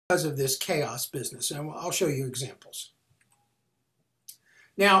because of this chaos business, and I'll show you examples.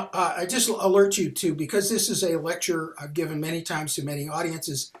 Now, I just alert you to, because this is a lecture I've given many times to many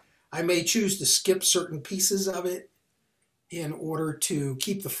audiences, I may choose to skip certain pieces of it in order to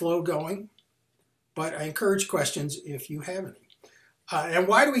keep the flow going, but I encourage questions if you have any. And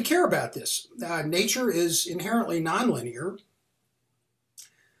why do we care about this? Nature is inherently nonlinear,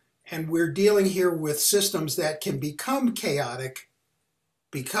 and we're dealing here with systems that can become chaotic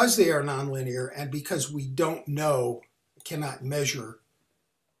because they are nonlinear and because we don't know, cannot measure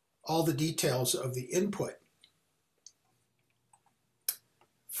all the details of the input.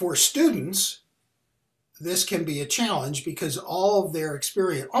 For students, this can be a challenge because all of their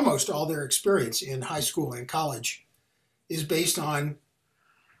experience, almost all their experience in high school and college is based on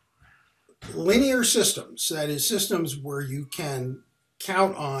linear systems. That is, systems where you can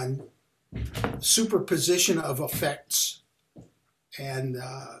count on superposition of effects and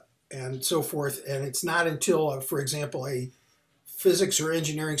so forth. And it's not until, for example, a physics or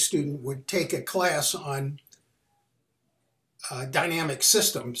engineering student would take a class on dynamic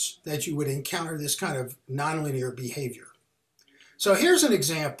systems that you would encounter this kind of nonlinear behavior. So here's an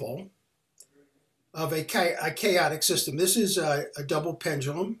example of a chaotic system. This is a double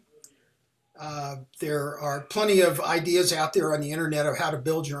pendulum. There are plenty of ideas out there on the internet of how to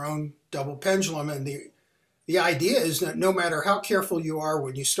build your own double pendulum, and the idea is that no matter how careful you are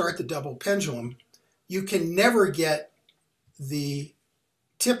when you start the double pendulum, you can never get the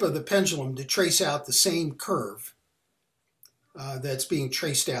tip of the pendulum to trace out the same curve that's being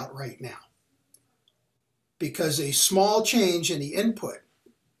traced out right now. Because a small change in the input,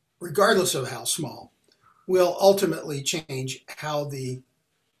 regardless of how small, will ultimately change how the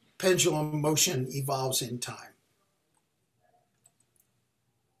pendulum motion evolves in time.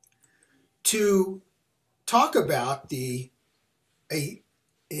 To talk about a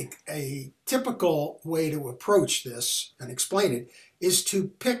typical way to approach this and explain it is to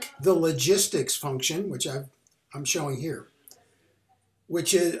pick the logistics function, which I'm showing here,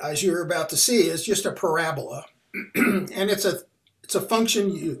 which is, as you're about to see, is just a parabola. And it's a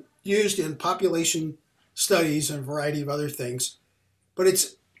function used in population studies and a variety of other things. But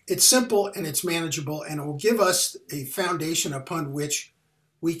it's simple and it's manageable, and it will give us a foundation upon which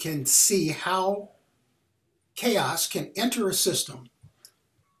we can see how chaos can enter a system.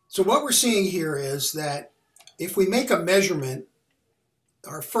 So what we're seeing here is that if we make a measurement,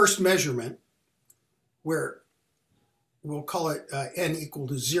 our first measurement, where we'll call it n equal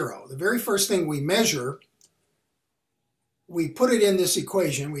to 0. The very first thing we measure, we put it in this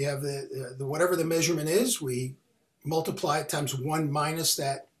equation. We have the whatever the measurement is, we multiply it times 1 minus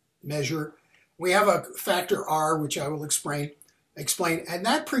that measure. We have a factor r, which I will explain, and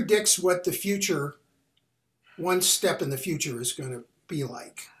that predicts what the future, one step in the future, is going to be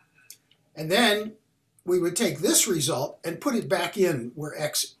like. And then we would take this result and put it back in where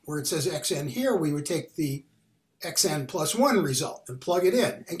it says xn here. We would take the xn plus 1 result and plug it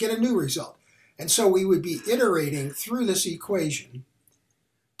in and get a new result. And so we would be iterating through this equation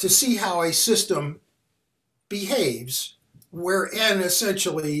to see how a system behaves, where n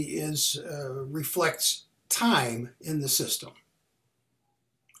essentially reflects time in the system.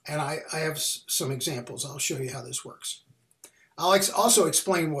 And I have some examples. I'll show you how this works. I'll also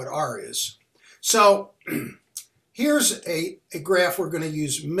explain what r is. So here's a graph we're going to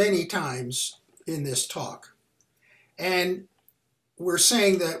use many times in this talk. And we're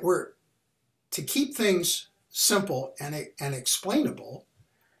saying that to keep things simple and explainable,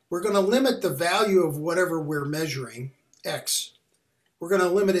 we're going to limit the value of whatever we're measuring, x. We're going to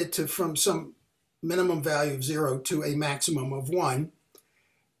limit it from some minimum value of 0 to a maximum of 1.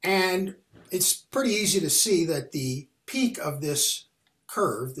 And it's pretty easy to see that the peak of this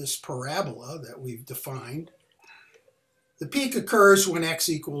curve, this parabola that we've defined, the peak occurs when x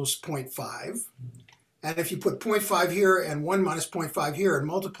equals 0.5. And if you put 0.5 here and 1 minus 0.5 here and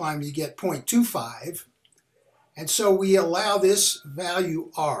multiply them, you get 0.25. And so we allow this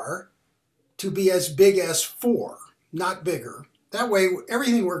value r to be as big as 4, not bigger. That way,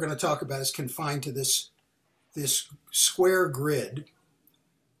 everything we're going to talk about is confined to this square grid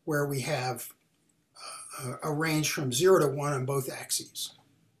where we have a range from 0 to 1 on both axes.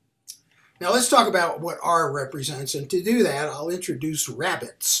 Now let's talk about what r represents, and to do that I'll introduce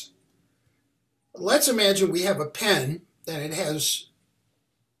rabbits. Let's imagine we have a pen and it has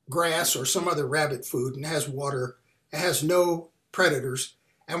grass or some other rabbit food and it has water, it has no predators,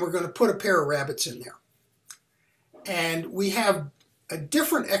 and we're going to put a pair of rabbits in there. And we have a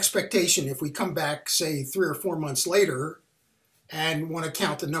different expectation if we come back, say, 3 or 4 months later and want to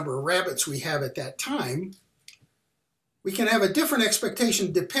count the number of rabbits we have at that time. we can have a different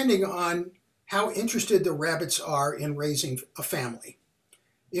expectation depending on how interested the rabbits are in raising a family.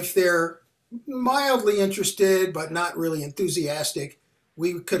 If they're mildly interested but not really enthusiastic,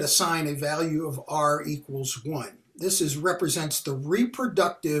 we could assign a value of R equals 1. This represents the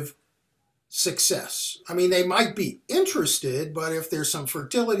reproductive success. I mean, they might be interested, but if there's some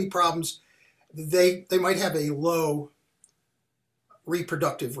fertility problems, they might have a low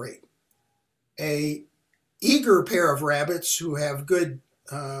reproductive rate. A eager pair of rabbits who have good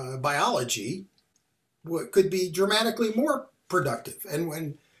biology could be dramatically more productive. And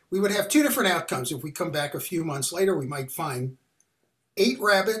when we would have two different outcomes. If we come back a few months later, we might find 8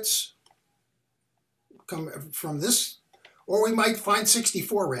 rabbits come from this, or we might find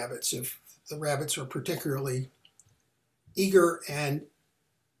 64 rabbits if the rabbits are particularly eager and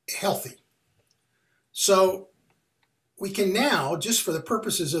healthy. So we can now, just for the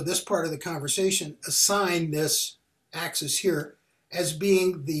purposes of this part of the conversation, assign this axis here as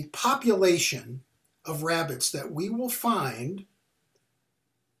being the population of rabbits that we will find,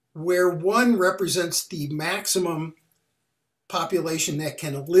 where 1 represents the maximum population that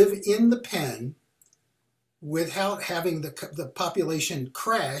can live in the pen without having the population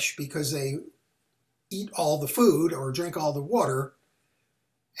crash because they eat all the food or drink all the water,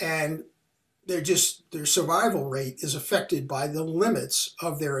 and their survival rate is affected by the limits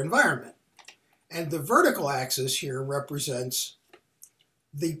of their environment. And the vertical axis here represents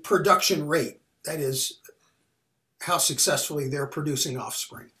the production rate, that is, how successfully they're producing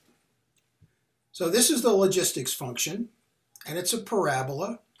offspring. So this is the logistics function, and it's a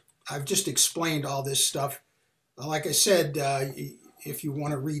parabola. I've just explained all this stuff. Like I said, if you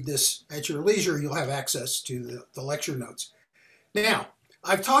want to read this at your leisure, you'll have access to the lecture notes. Now,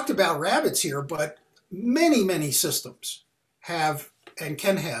 I've talked about rabbits here, but many, many systems have and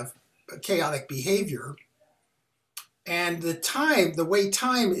can have chaotic behavior. And the way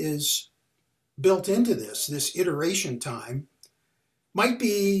time is built into this iteration time, might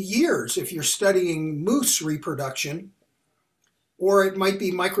be years if you're studying moose reproduction, or it might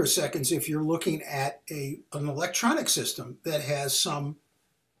be microseconds if you're looking at an electronic system that has some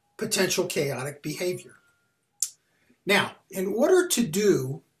potential chaotic behavior. Now, in order to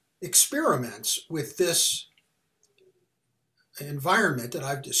do experiments with this environment that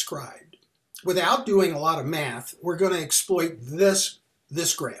I've described, without doing a lot of math, we're going to exploit this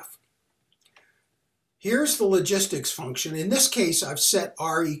graph. Here's the logistics function. In this case, I've set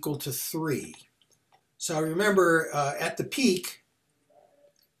R equal to 3. So remember, at the peak,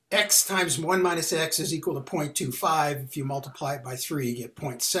 x times 1 minus x is equal to 0.25. If you multiply it by 3, you get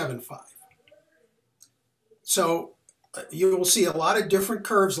 0.75. So you will see a lot of different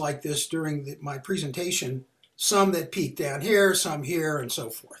curves like this during my presentation, some that peak down here, some here, and so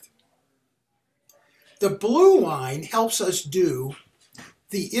forth. The blue line helps us do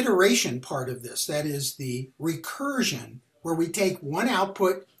the iteration part of this, that is the recursion, where we take one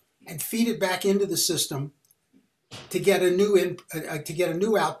output and feed it back into the system to get a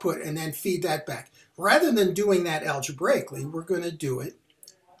new output and then feed that back. Rather than doing that algebraically, we're going to do it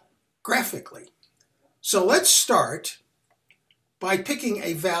graphically. So let's start by picking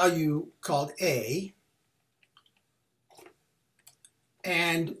a value called A,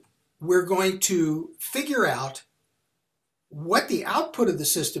 and we're going to figure out what the output of the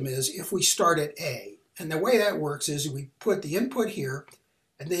system is if we start at A. And the way that works is we put the input here,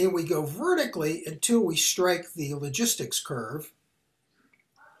 and then we go vertically until we strike the logistics curve.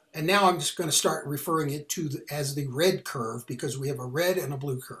 And now I'm just going to start referring it to as the red curve, because we have a red and a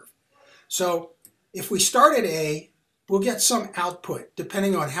blue curve. So if we start at A, we'll get some output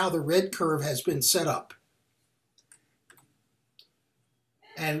depending on how the red curve has been set up.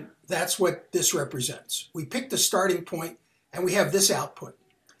 And that's what this represents. We pick the starting point and we have this output.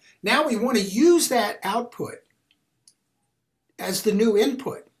 Now we want to use that output as the new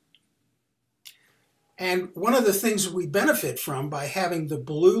input. And one of the things we benefit from by having the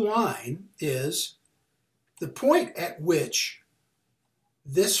blue line is the point at which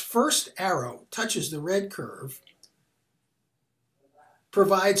this first arrow touches the red curve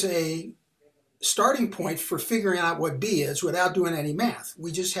provides a starting point for figuring out what B is without doing any math.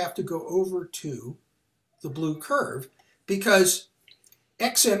 We just have to go over to the blue curve because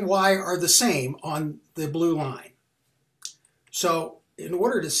X and Y are the same on the blue line. So in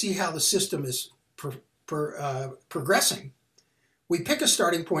order to see how the system is progressing, we pick a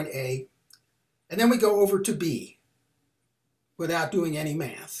starting point A, and then we go over to B without doing any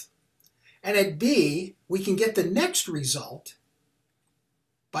math. And at B, we can get the next result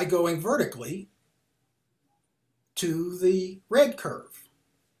by going vertically to the red curve.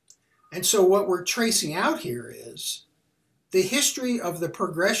 And so what we're tracing out here is the history of the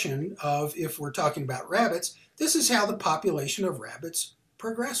progression of, if we're talking about rabbits, this is how the population of rabbits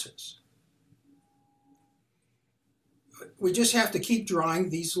progresses. We just have to keep drawing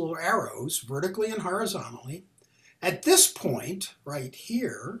these little arrows vertically and horizontally. At this point, right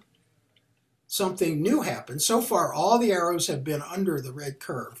here, something new happens. So far, all the arrows have been under the red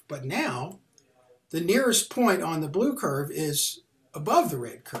curve, but now the nearest point on the blue curve is above the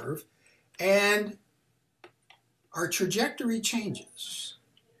red curve, and our trajectory changes.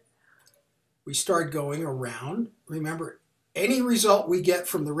 We start going around. Remember, any result we get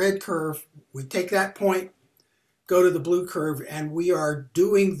from the red curve, we take that point, go to the blue curve, and we are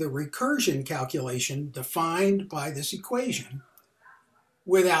doing the recursion calculation defined by this equation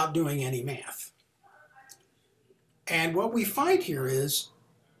without doing any math. And what we find here is,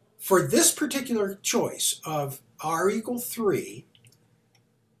 for this particular choice of r equal 3,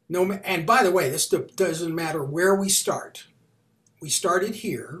 and by the way, this doesn't matter where we start. We started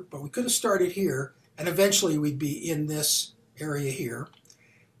here, but we could have started here, and eventually we'd be in this area here.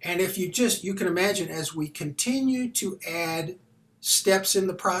 And if you can imagine, as we continue to add steps in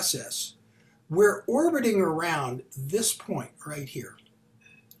the process, we're orbiting around this point right here.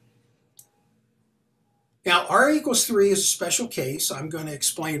 Now, r equals 3 is a special case. I'm going to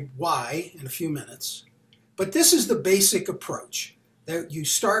explain why in a few minutes. But this is the basic approach, that you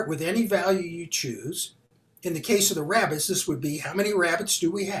start with any value you choose. In the case of the rabbits, this would be, how many rabbits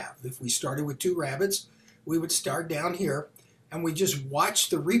do we have? If we started with 2 rabbits, we would start down here, and we just watch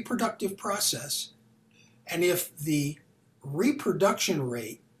the reproductive process. And if the reproduction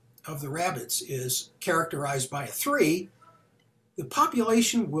rate of the rabbits is characterized by a 3, the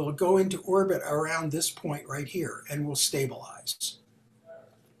population will go into orbit around this point right here and will stabilize.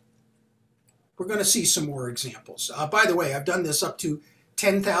 We're going to see some more examples. By the way, I've done this up to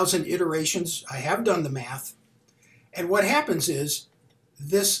 10,000 iterations. I have done the math. And what happens is,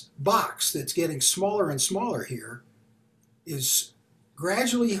 this box that's getting smaller and smaller here is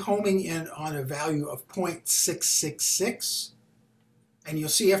gradually homing in on a value of 0.666. And you'll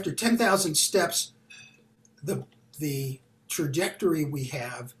see after 10,000 steps, the trajectory we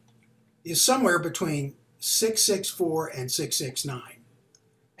have is somewhere between 664 and 669.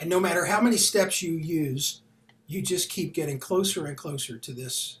 And no matter how many steps you use, you just keep getting closer and closer to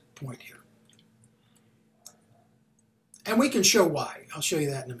this point here. And we can show why. I'll show you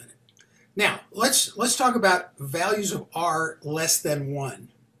that in a minute. Now, let's talk about values of r less than 1.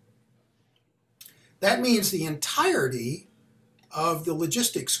 That means the entirety of the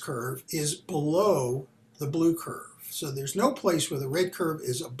logistics curve is below the blue curve. So there's no place where the red curve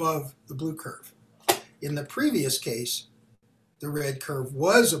is above the blue curve. In the previous case, the red curve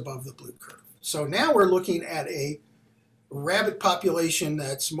was above the blue curve. So now we're looking at a rabbit population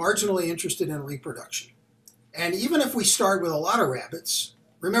that's marginally interested in reproduction. And even if we start with a lot of rabbits,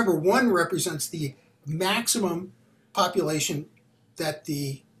 remember 1 represents the maximum population that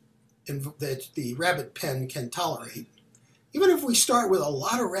the rabbit pen can tolerate. Even if we start with a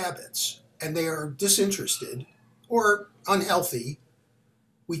lot of rabbits and they are disinterested or unhealthy,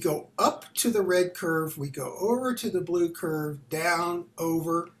 we go up to the red curve, we go over to the blue curve, down,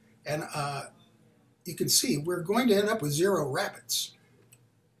 over, and you can see we're going to end up with 0 rabbits.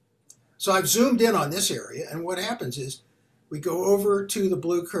 So I've zoomed in on this area, and what happens is we go over to the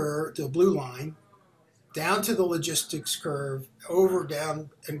blue curve, to the blue line, down to the logistics curve, over,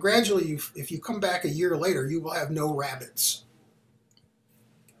 down, and gradually, if you come back a year later, you will have no rabbits.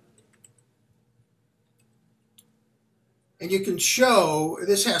 And you can show,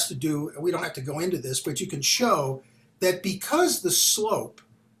 this has to do, we don't have to go into this, but you can show that because the slope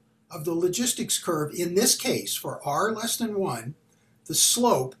of the logistics curve, in this case, for r less than 1, the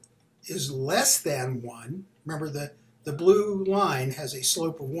slope is less than 1. Remember, the blue line has a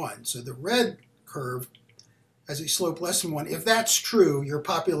slope of 1, so the red curve has a slope less than 1. If that's true, your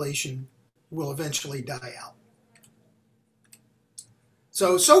population will eventually die out.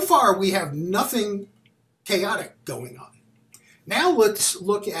 So far we have nothing chaotic going on. Now let's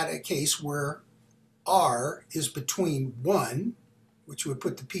look at a case where r is between 1, which would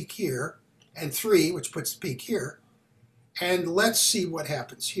put the peak here, and 3, which puts the peak here. And let's see what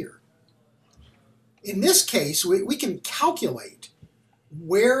happens here. In this case, we can calculate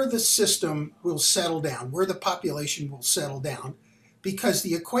where the system will settle down, where the population will settle down, because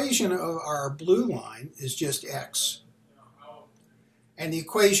the equation of our blue line is just x. And the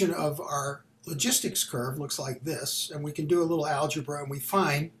equation of our logistics curve looks like this, and we can do a little algebra, and we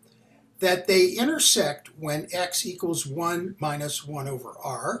find that they intersect when x equals 1 minus 1 over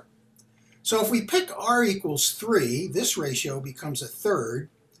r. So if we pick r equals 3, this ratio becomes a third,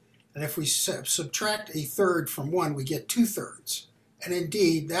 And if we subtract a third from 1, we get 2/3. And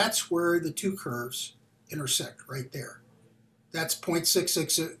indeed, that's where the two curves intersect, right there. That's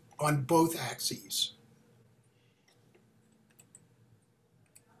 0.66 on both axes.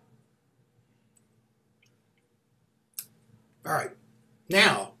 All right,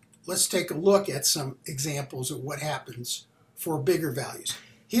 now let's take a look at some examples of what happens for bigger values.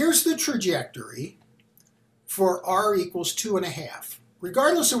 Here's the trajectory for r equals 2.5.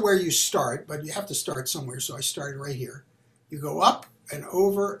 Regardless of where you start, but you have to start somewhere, so I started right here. You go up and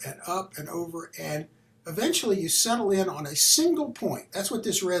over and up and over, and eventually you settle in on a single point. That's what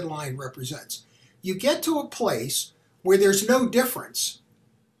this red line represents. You get to a place where there's no difference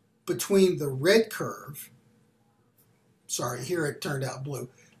between the red curve, sorry, here it turned out blue,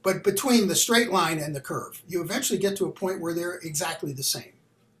 but between the straight line and the curve. You eventually get to a point where they're exactly the same.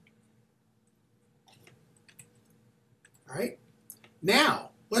 All right? Now,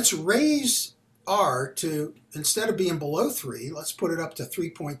 let's raise r to, instead of being below 3, let's put it up to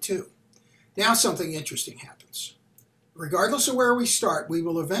 3.2. Now something interesting happens. Regardless of where we start, we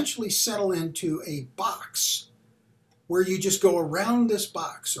will eventually settle into a box where you just go around this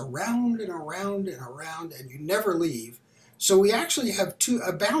box, around and around and around, and you never leave. So we actually have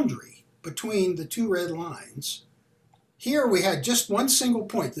a boundary between the two red lines. Here we had just one single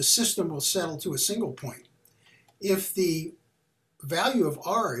point. The system will settle to a single point. If the value of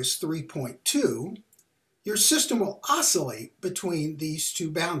r is 3.2, your system will oscillate between these two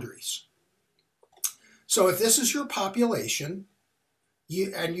boundaries. So if this is your population,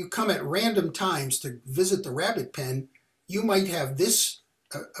 and you come at random times to visit the rabbit pen, you might have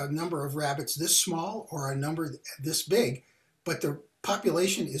a number of rabbits this small or a number this big, but the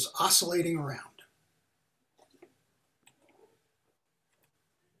population is oscillating around.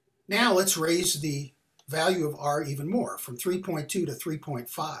 Now let's raise the value of r even more, from 3.2 to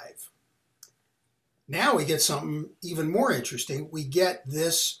 3.5. Now we get something even more interesting. We get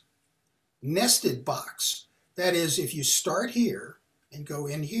this nested box. That is, if you start here and go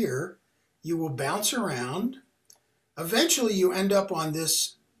in here, you will bounce around. Eventually you end up on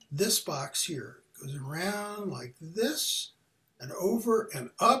this box here. It goes around like this, and over and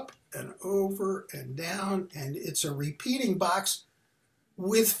up and over and down, and it's a repeating box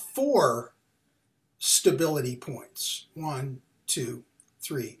with 4 stability points. 1, 2,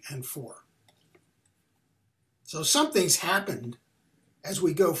 3, and 4. So something's happened as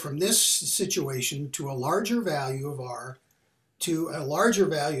we go from this situation to a larger value of r to a larger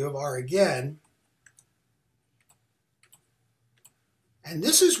value of r again. And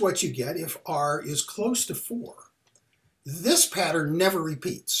this is what you get if r is close to 4. This pattern never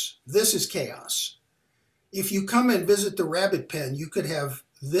repeats. This is chaos. If you come and visit the rabbit pen, you could have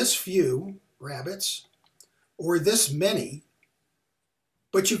this few rabbits or this many,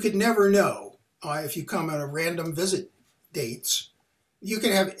 but you could never know if you come on a random visit dates. You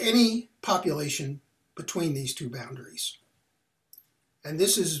can have any population between these two boundaries. And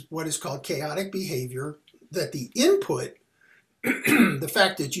this is what is called chaotic behavior, that the input, the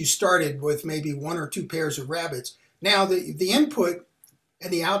fact that you started with maybe 1 or 2 pairs of rabbits, now the input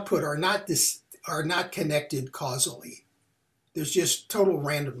and the output are not connected causally. There's just total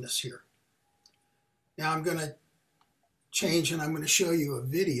randomness here. Now I'm going to change and I'm going to show you a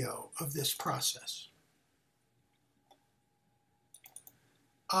video of this process.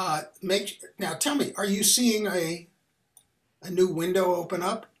 Now tell me, are you seeing a new window open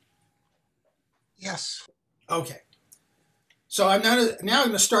up? Yes. Okay. So now I'm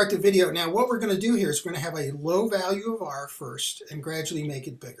going to start the video. Now what we're going to do here is we're going to have a low value of r first and gradually make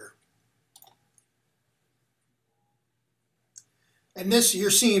it bigger. And this,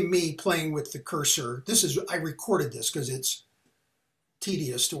 you're seeing me playing with the cursor. I recorded this because it's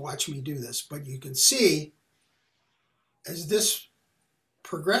tedious to watch me do this, but you can see as this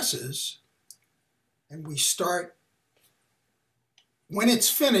progresses and we start, when it's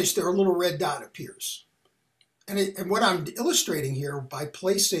finished, there a little red dot appears. And what I'm illustrating here by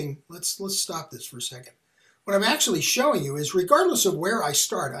placing, let's stop this for a second. What I'm actually showing you is regardless of where I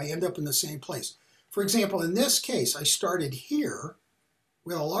start, I end up in the same place. For example, in this case, I started here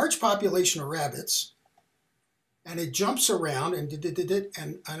with a large population of rabbits, and it jumps around and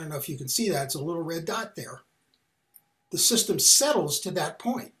I don't know if you can see that, it's a little red dot there. The system settles to that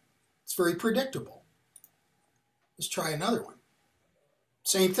point. It's very predictable. Let's try another one.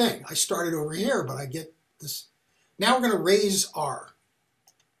 Same thing. I started over here, but I get this. Now we're going to raise r.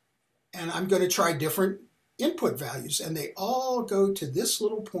 And I'm going to try different input values, and they all go to this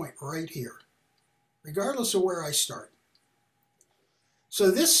little point right here, regardless of where I start. So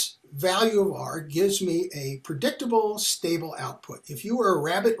this value of R gives me a predictable, stable output. If you were a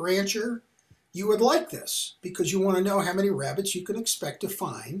rabbit rancher, you would like this because you want to know how many rabbits you can expect to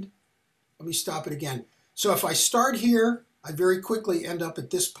find. Let me stop it again. So if I start here, I very quickly end up at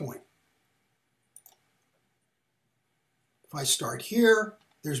this point. If I start here,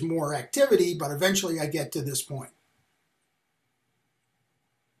 there's more activity, but eventually I get to this point.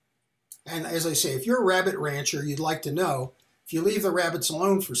 And as I say, if you're a rabbit rancher, you'd like to know, if you leave the rabbits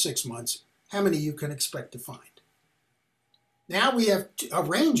alone for 6 months, how many you can expect to find. Now we have a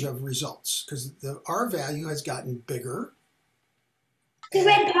range of results because the R value has gotten bigger.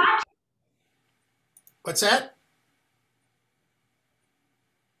 What's that?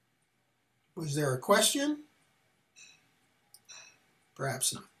 Was there a question?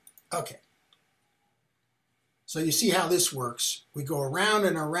 Perhaps not. Okay. So you see how this works. We go around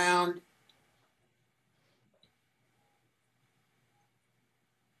and around.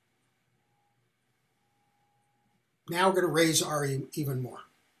 Now we're going to raise R even more.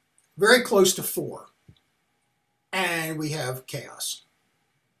 Very close to 4. And we have chaos.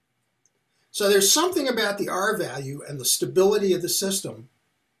 So there's something about the R value and the stability of the system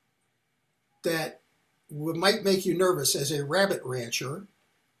that might make you nervous as a rabbit rancher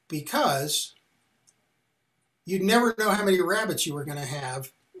because you'd never know how many rabbits you were going to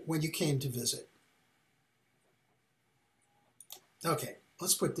have when you came to visit. Okay,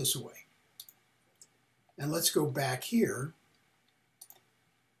 let's put this away. And let's go back here.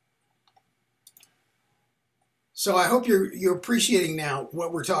 So I hope you're appreciating now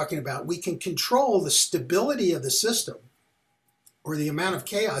what we're talking about. We can control the stability of the system or the amount of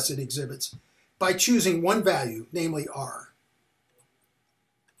chaos it exhibits by choosing one value, namely R.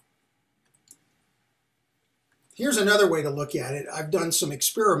 Here's another way to look at it. I've done some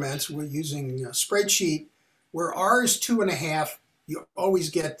experiments with using a spreadsheet where R is 2.5. You always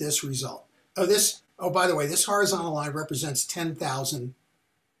get this result. Oh, by the way, this horizontal line represents 10,000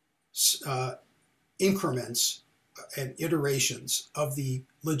 increments and iterations of the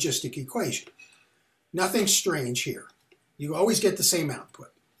logistic equation. Nothing strange here. You always get the same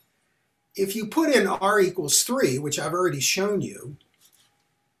output. If you put in R equals 3, which I've already shown you,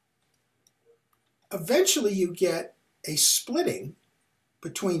 eventually you get a splitting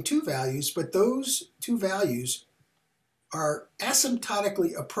between two values, but those two values are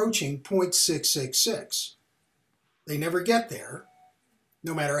asymptotically approaching 0.666. They never get there,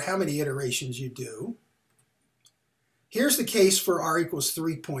 no matter how many iterations you do. Here's the case for R equals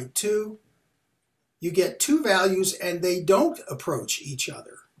 3.2. You get two values and they don't approach each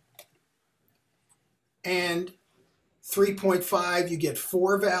other. And 3.5, you get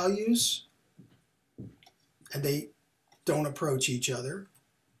 4 values and they don't approach each other.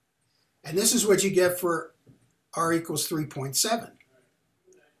 And this is what you get for R equals 3.7.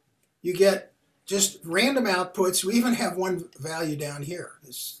 You get just random outputs. We even have one value down here.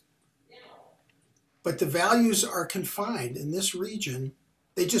 But the values are confined in this region.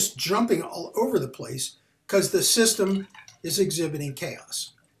 They're just jumping all over the place because the system is exhibiting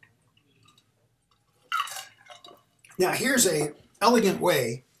chaos. Now here's an elegant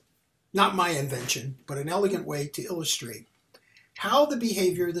way, not my invention, but an elegant way to illustrate how the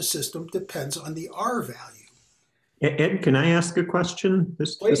behavior of the system depends on the R value. Ed, can I ask a question?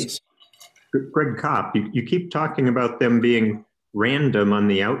 Please. Greg Kopp, you keep talking about them being random on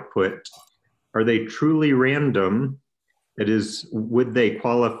the output. Are they truly random? That is, would they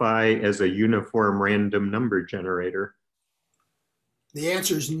qualify as a uniform random number generator? The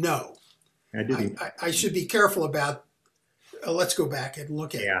answer is no. I should be careful about, let's go back and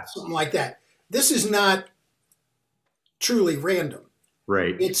look at something like that. This is not truly random.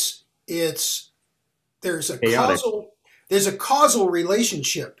 Right. There's a causal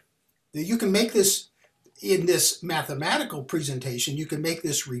relationship. You can make this in this mathematical presentation, you can make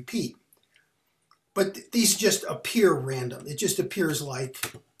this repeat. But these just appear random. It just appears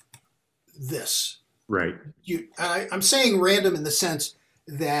like this. Right. I'm saying random in the sense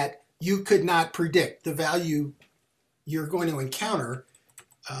that you could not predict the value you're going to encounter.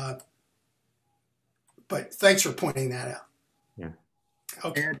 But thanks for pointing that out. Yeah.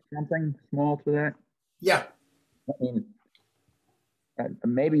 Okay. Add something small to that? Yeah. I mean,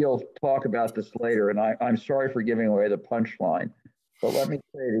 maybe you'll talk about this later, and I'm sorry for giving away the punchline, but let me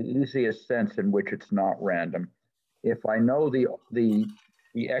say the easiest sense in which it's not random. If I know the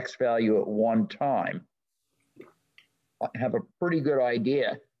X value at one time, I have a pretty good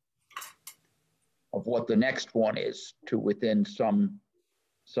idea of what the next one is to within some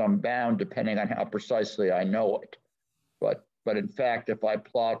bound, depending on how precisely I know it. But in fact, if I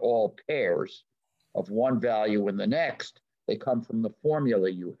plot all pairs of one value and the next, They come from the formula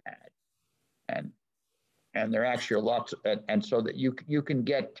you had. And there actually are lots, and so that you can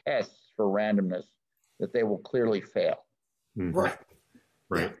get tests for randomness that they will clearly fail. Mm-hmm. Right.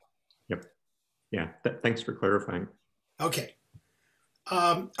 Right. Yeah. Yep. Yeah. Thanks for clarifying. Okay.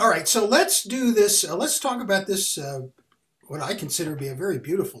 All right. So let's do this. Let's talk about this, what I consider to be a very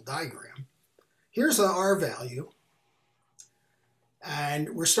beautiful diagram. Here's the R value.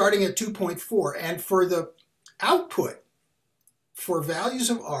 And we're starting at 2.4. And for the output, for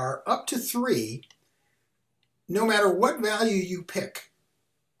values of R up to 3, no matter what value you pick,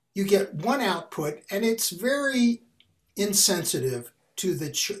 you get one output, and it's very insensitive to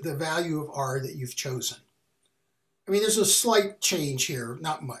the value of R that you've chosen. I mean, there's a slight change here,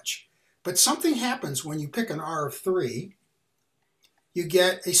 not much. But something happens when you pick an R of 3. You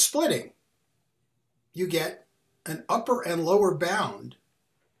get a splitting. You get an upper and lower bound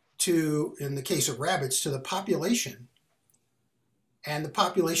to, in the case of rabbits, to the population. And the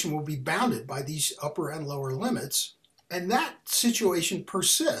population will be bounded by these upper and lower limits. And that situation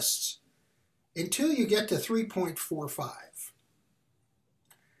persists until you get to 3.45.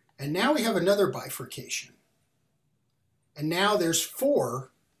 And now we have another bifurcation. And now there's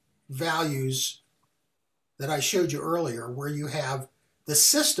 4 values that I showed you earlier, where you have the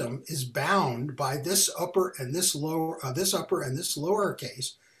system is bound by this upper and this lower, this upper and this lower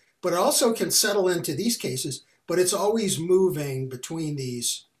case, but it also can settle into these cases, but it's always moving between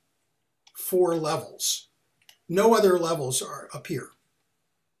these 4 levels. No other levels appear.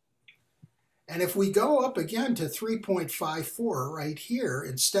 And if we go up again to 3.54 right here,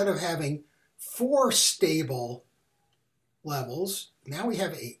 instead of having 4 stable levels, now we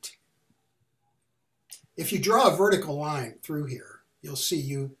have 8. If you draw a vertical line through here, you'll see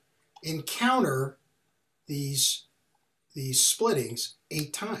you encounter these splittings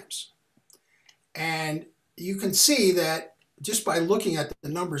 8 times. And you can see that just by looking at the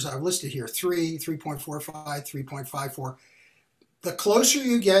numbers I've listed here, 3, 3.45, 3.54, the closer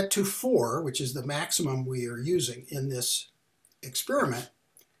you get to 4, which is the maximum we are using in this experiment,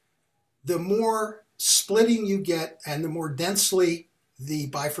 the more splitting you get and the more densely the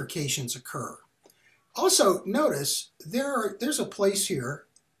bifurcations occur. Also, notice there's a place here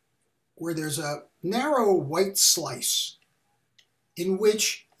where there's a narrow white slice in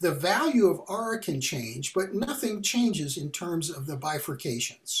which the value of R can change, but nothing changes in terms of the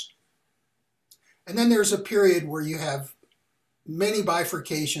bifurcations. And then there's a period where you have many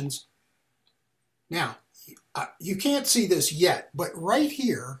bifurcations. Now, you can't see this yet, but right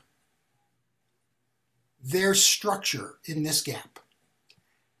here, there's structure in this gap.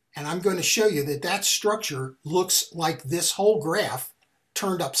 And I'm going to show you that that structure looks like this whole graph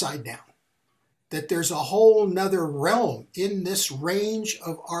turned upside down. That there's a whole nother realm in this range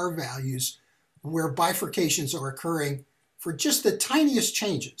of R values where bifurcations are occurring for just the tiniest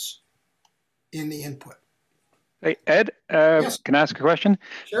changes in the input. Hey, Ed, Yes. Can I ask a question?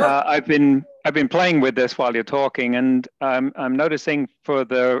 Sure. I've been playing with this while you're talking, and I'm noticing for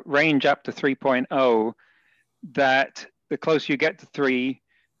the range up to 3.0 that the closer you get to 3,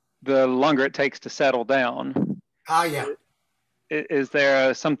 the longer it takes to settle down. Ah, yeah. Is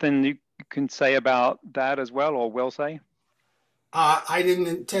there something you can say about that as well, or will say? I didn't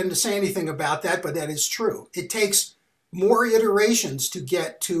intend to say anything about that, but that is true. It takes more iterations to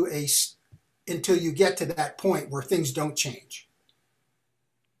get to until you get to that point where things don't change.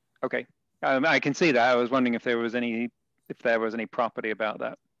 Okay, I can see that. I was wondering if there was any property about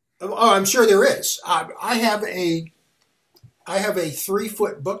that. Oh, I'm sure there is. I have a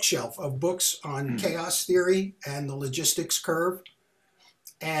 3-foot bookshelf of books on chaos theory and the logistics curve,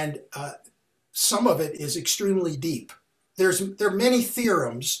 and some of it is extremely deep. There are many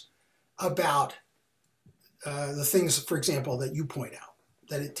theorems about the things, for example, that you point out,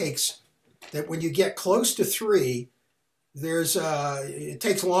 that when you get close to 3, it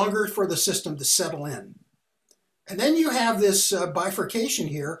takes longer for the system to settle in. And then you have this bifurcation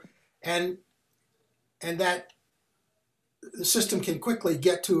here, and that the system can quickly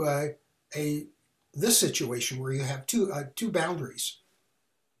get to this situation where you have two boundaries.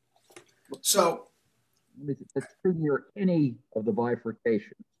 So it's true near any of the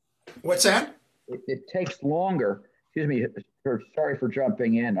bifurcations. What's that? It takes longer. Excuse me. Sorry for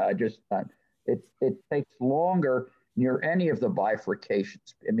jumping in. It takes longer near any of the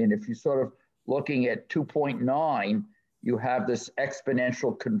bifurcations. I mean, if you sort of looking at 2.9, you have this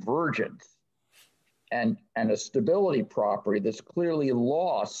exponential convergence and a stability property that's clearly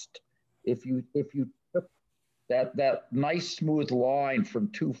lost if you took that nice smooth line from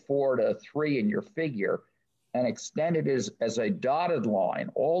 2.4 to 3 in your figure and extend it as a dotted line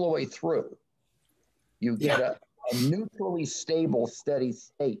all the way through. You get a a neutrally stable steady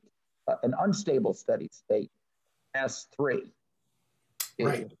state, an unstable steady state, S3.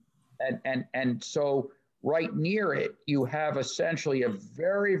 Right. And so right near it, you have essentially a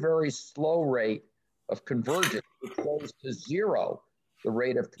very, very slow rate of convergence. It goes to 0, the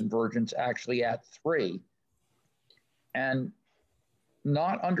rate of convergence actually at 3. And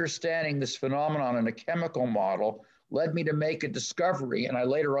not understanding this phenomenon in a chemical model led me to make a discovery, and I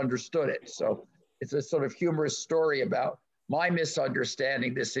later understood it. So it's a sort of humorous story about my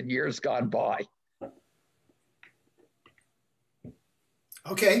misunderstanding this in years gone by.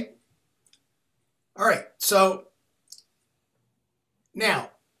 Okay. All right. So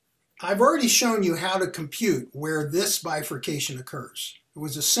now I've already shown you how to compute where this bifurcation occurs. It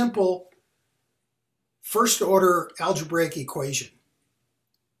was a simple first order algebraic equation.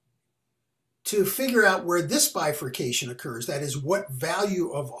 To figure out where this bifurcation occurs, that is, what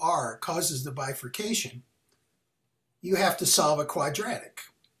value of R causes the bifurcation, you have to solve a quadratic.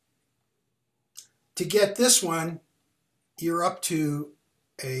 To get this one, you're up to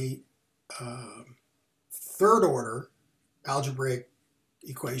a third order algebraic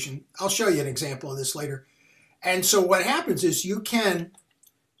equation. I'll show you an example of this later. And so what happens is you can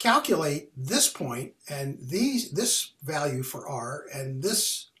calculate this point and this value for R and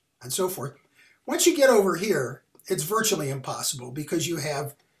this and so forth. Once you get over here, it's virtually impossible because you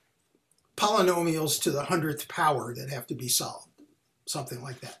have polynomials to the 100th power that have to be solved, something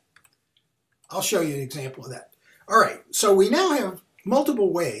like that. I'll show you an example of that. All right, so we now have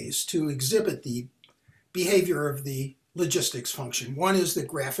multiple ways to exhibit the behavior of the logistics function. One is the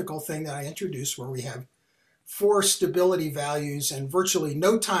graphical thing that I introduced, where we have 4 stability values and virtually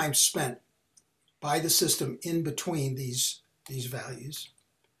no time spent by the system in between these values.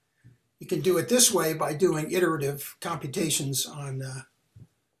 You can do it this way by doing iterative computations on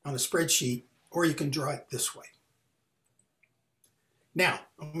a spreadsheet, or you can draw it this way. Now,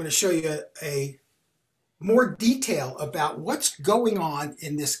 I'm going to show you a more detail about what's going on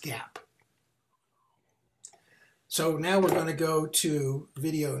in this gap. So now we're going to go to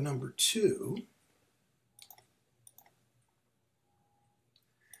video number 2.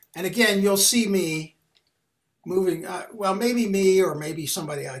 And again, you'll see me moving, well, maybe me or maybe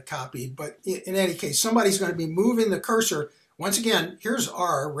somebody I copied, but in any case, somebody's going to be moving the cursor. Once again, here's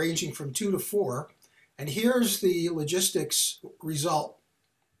R ranging from 2 to 4, and here's the logistics result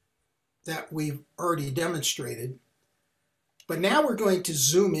that we've already demonstrated. But now we're going to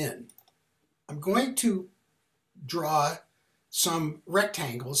zoom in. I'm going to draw some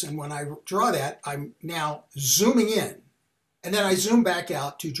rectangles, and when I draw that, I'm now zooming in, and then I zoom back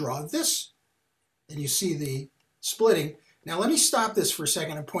out to draw this, and you see the splitting. Now let me stop this for a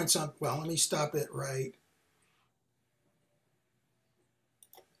second and point some, well, let me stop it right.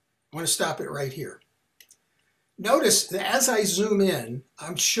 I want to stop it right here. Notice that as I zoom in,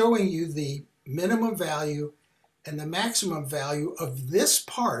 I'm showing you the minimum value and the maximum value of this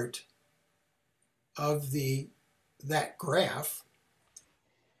part of that graph.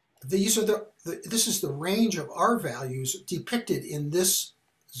 These are this is the range of R values depicted in this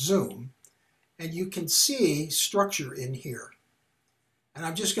zoom, and you can see structure in here. And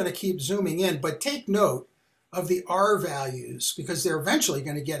I'm just going to keep zooming in, but take note of the R values because they're eventually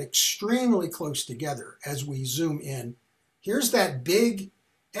going to get extremely close together as we zoom in. Here's that big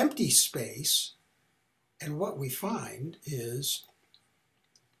empty space, and what we find is,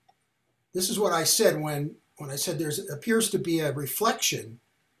 this is what I said when I said there appears to be a reflection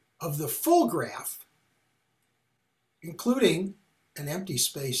of the full graph, including an empty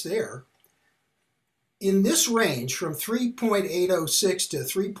space there. In this range from 3.806 to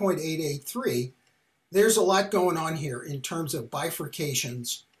 3.883, there's a lot going on here in terms of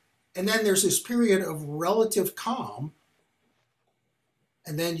bifurcations. And then there's this period of relative calm,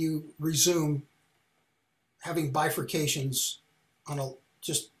 and then you resume having bifurcations on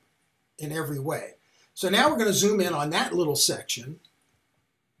just in every way. So now we're going to zoom in on that little section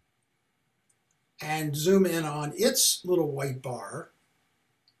and zoom in on its little white bar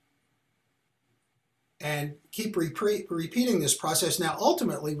and keep repeating this process. Now,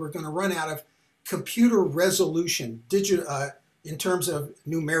 ultimately, we're going to run out of computer resolution in terms of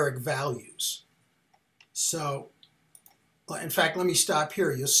numeric values. So, in fact, let me stop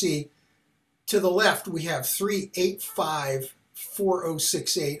here. You'll see to the left, we have 385,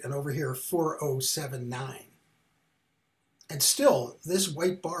 4068, and over here 4079. And still, this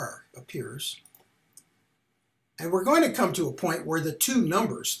white bar appears. And we're going to come to a point where the two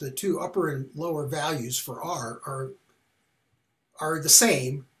numbers, the two upper and lower values for R are the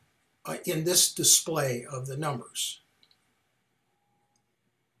same in this display of the numbers.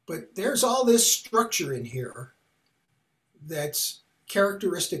 But there's all this structure in here that's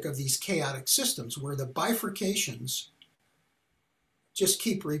characteristic of these chaotic systems, where the bifurcations just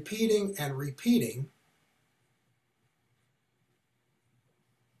keep repeating and repeating.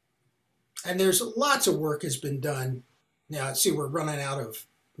 And there's lots of work has been done. Now, see, we're running out of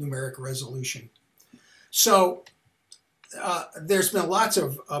numeric resolution. So there's been lots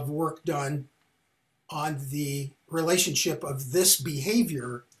of work done on the relationship of this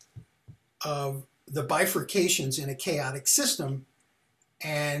behavior of the bifurcations in a chaotic system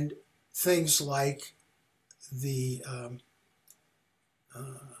and things like the,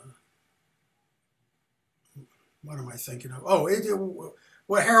 what am I thinking of? Oh,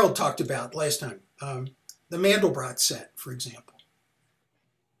 what Harold talked about last time, the Mandelbrot set, for example,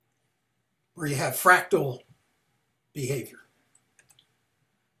 where you have fractal behavior.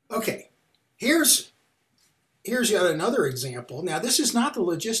 Okay, here's yet another example. Now, this is not the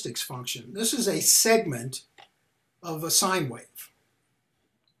logistics function. This is a segment of a sine wave.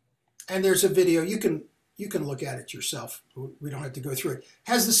 And there's a video, you can look at it yourself. We don't have to go through it. It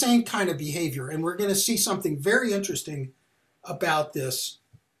has the same kind of behavior, and we're going to see something very interesting about this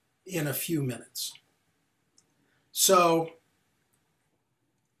in a few minutes. So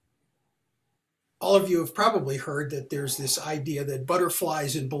all of you have probably heard that there's this idea that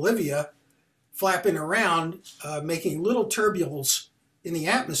butterflies in Bolivia flapping around, making little turbules in the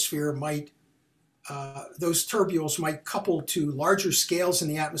atmosphere might, those turbules might couple to larger scales in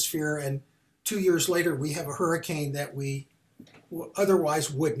the atmosphere, and 2 years later we have a hurricane that we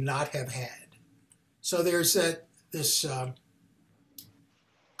otherwise would not have had. So there's this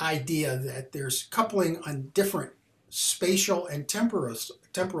idea that there's coupling on different spatial and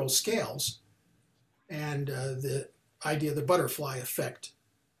temporal scales, and the idea of the butterfly effect,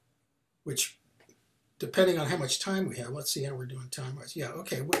 which, depending on how much time we have, let's see how we're doing time-wise. Yeah,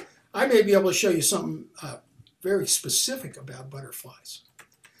 okay. Well, I may be able to show you something very specific about butterflies.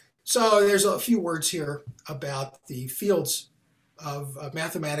 So there's a few words here about the fields of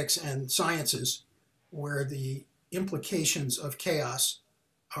mathematics and sciences where the implications of chaos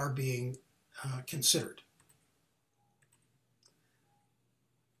are being considered.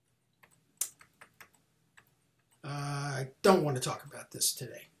 I don't want to talk about this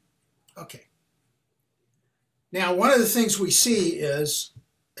today. Okay. Now, one of the things we see is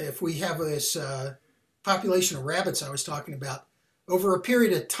if we have this population of rabbits I was talking about, over a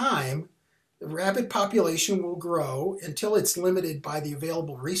period of time, the rabbit population will grow until it's limited by the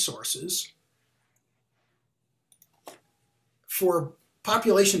available resources. For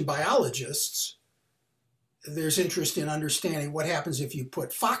population biologists, there's interest in understanding what happens if you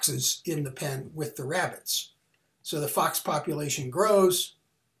put foxes in the pen with the rabbits. So the fox population grows,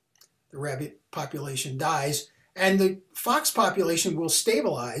 the rabbit population dies, and the fox population will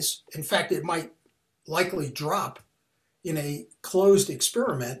stabilize. In fact, it might likely drop in a closed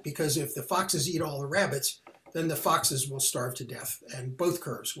experiment, because if the foxes eat all the rabbits, then the foxes will starve to death and both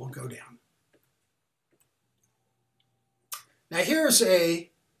curves will go down. Now here's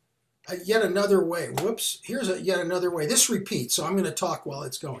yet another way. Whoops, here's yet another way. This repeats, so I'm going to talk while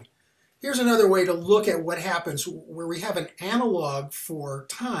it's going. Here's another way to look at what happens where we have an analog for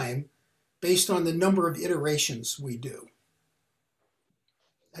time based on the number of iterations we do.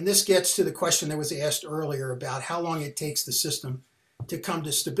 And this gets to the question that was asked earlier about how long it takes the system to come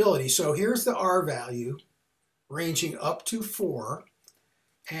to stability. So here's the R value ranging up to 4,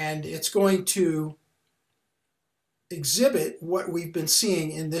 and it's going to exhibit what we've been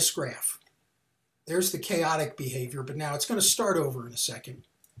seeing in this graph. There's the chaotic behavior, but now it's going to start over in a second.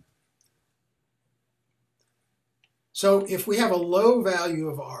 So if we have a low value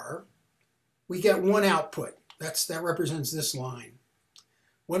of R, we get one output. That represents this line.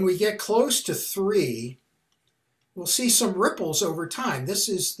 When we get close to 3, we'll see some ripples over time. This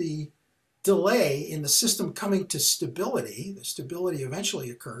is the delay in the system coming to stability. The stability eventually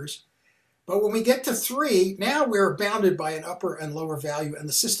occurs. But when we get to 3, now we're bounded by an upper and lower value, and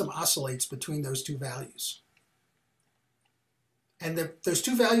the system oscillates between those two values. And those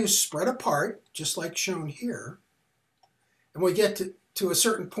two values spread apart, just like shown here. And we get to a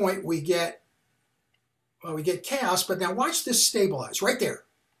certain point, we get chaos, but now watch this stabilize right there.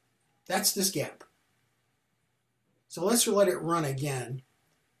 That's this gap. So let's let it run again.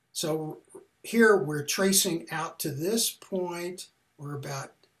 So here we're tracing out to this point. We're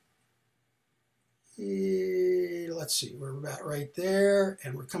about, let's see, we're about right there,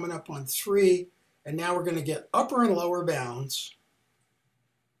 and we're coming up on 3. And now we're going to get upper and lower bounds.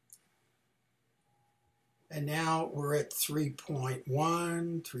 And now we're at 3.1,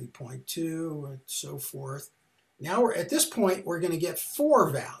 3.2, and so forth. Now at this point, we're going to get 4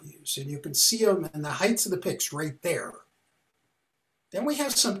 values, and you can see them in the heights of the picks right there. Then we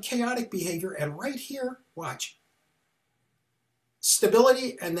have some chaotic behavior, and right here, watch,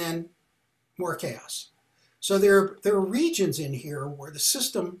 stability and then more chaos. So there are regions in here where the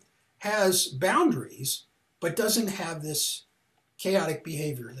system has boundaries, but doesn't have this chaotic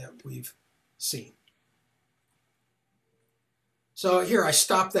behavior that we've seen. So here I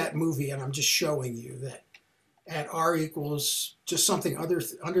stopped that movie and I'm just showing you that at r equals just something other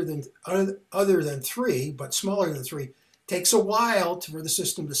than 3, but smaller than 3, takes a while for the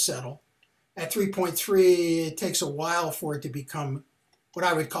system to settle. At 3.3, it takes a while for it to become what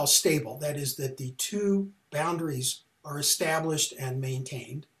I would call stable. That is, that the two boundaries are established and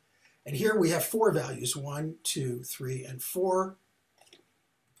maintained. And here we have 4 values, 1, 2, 3, and 4,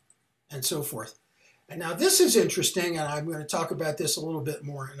 and so forth. And now this is interesting, and I'm going to talk about this a little bit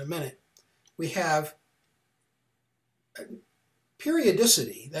more in a minute. We have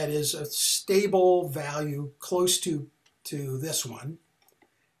periodicity, that is a stable value close to this one.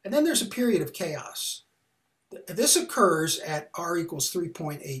 And then there's a period of chaos. This occurs at r equals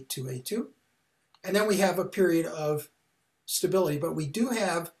 3.8282. And then we have a period of stability, but we do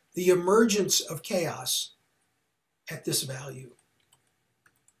have the emergence of chaos at this value.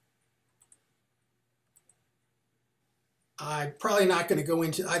 I'm probably not going to go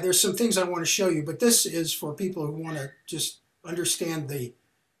into, there's some things I want to show you, but this is for people who want to just understand the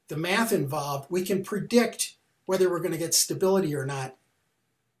math involved. We can predict whether we're going to get stability or not.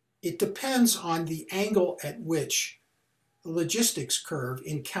 It depends on the angle at which the logistics curve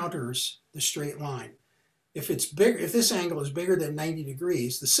encounters the straight line. If it's big, if this angle is bigger than 90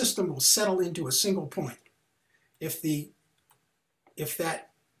 degrees, the system will settle into a single point. If that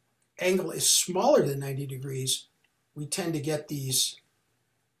angle is smaller than 90 degrees, we tend to get these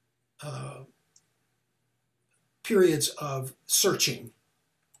periods of searching.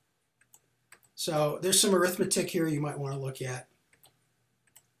 So there's some arithmetic here you might want to look at.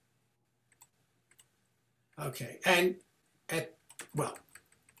 Okay, and well,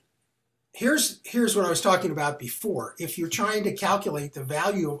 here's what I was talking about before. If you're trying to calculate the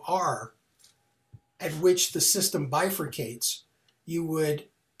value of r at which the system bifurcates, you would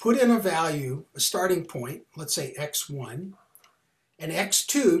put in a value, a starting point, let's say x1, and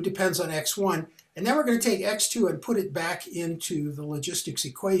x2 depends on x1, and then we're going to take x2 and put it back into the logistics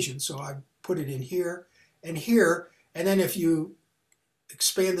equation. So I put it in here, and then if you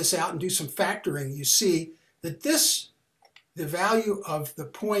expand this out and do some factoring, you see that the value of the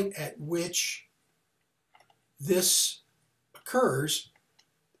point at which this occurs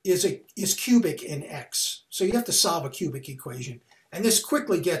is cubic in x. So you have to solve a cubic equation. And this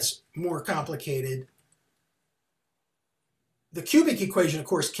quickly gets more complicated. The cubic equation, of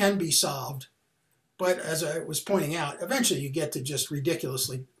course, can be solved, but as I was pointing out, eventually you get to just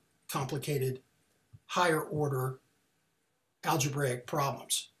ridiculously complicated, higher order algebraic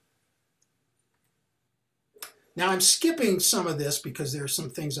problems. Now I'm skipping some of this because there are some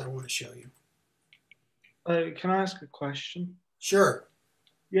things I want to show you. Can I ask a question? Sure.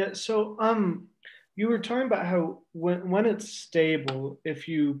 Yeah, so you were talking about how when it's stable, if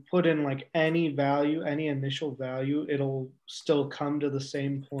you put in like any value, any initial value, it'll still come to the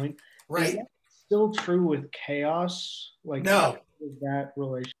same point. Right. Is that still true with chaos? Like, no. How is that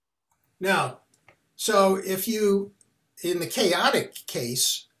relation? No. So if you, in the chaotic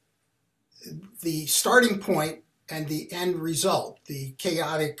case, the starting point and the end result, the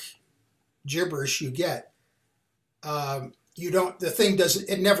chaotic gibberish you get,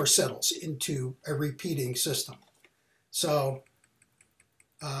 it never settles into a repeating system. So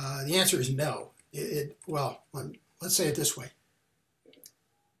the answer is no. Well, let's say it this way.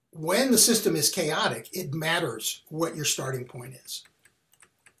 When the system is chaotic, it matters what your starting point is.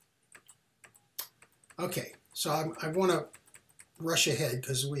 Okay, so I want to rush ahead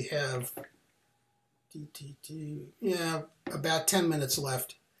because we have about 10 minutes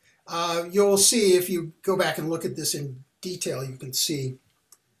left. You'll see if you go back and look at this in detail, you can see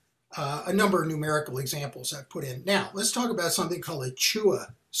a number of numerical examples I've put in. Now, let's talk about something called a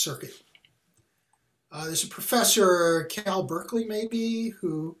Chua circuit. There's a professor, Cal Berkeley maybe,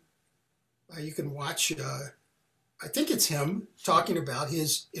 who you can watch, I think it's him, talking about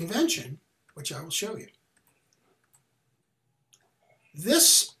his invention, which I will show you.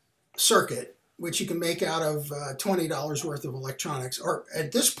 This circuit, which you can make out of $20 worth of electronics, or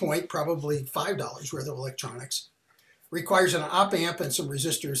at this point, probably $5 worth of electronics, requires an op amp and some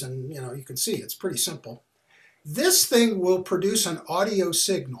resistors, and you can see it's pretty simple. This thing will produce an audio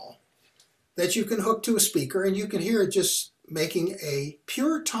signal that you can hook to a speaker, and you can hear it just making a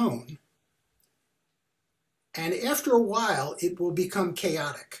pure tone. And after a while, it will become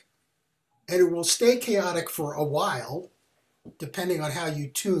chaotic. And it will stay chaotic for a while depending on how you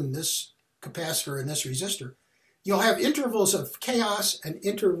tune this capacitor and this resistor, you'll have intervals of chaos and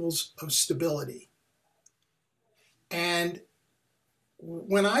intervals of stability. And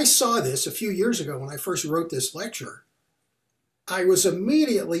when I saw this a few years ago, when I first wrote this lecture, I was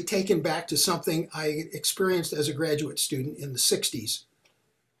immediately taken back to something I experienced as a graduate student in the 60s.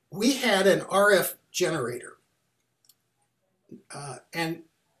 We had an RF generator, and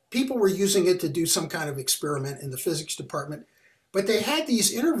people were using it to do some kind of experiment in the physics department, but they had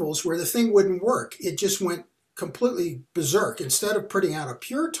these intervals where the thing wouldn't work. It just went completely berserk. Instead of putting out a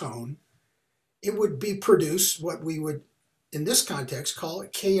pure tone, it would be produce what we would, in this context, call a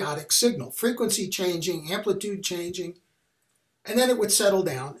chaotic signal, frequency changing, amplitude changing, and then it would settle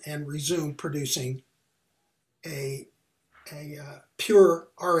down and resume producing a pure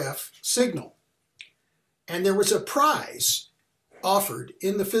RF signal. And there was a prize offered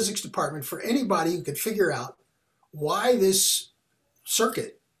in the physics department for anybody who could figure out why this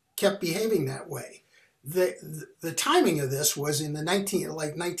circuit kept behaving that way. The timing of this was in the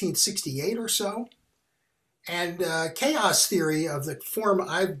 1968 or so, and chaos theory of the form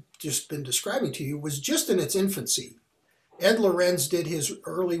I've just been describing to you was just in its infancy. Ed Lorenz did his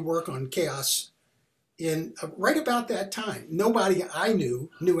early work on chaos in right about that time. Nobody I knew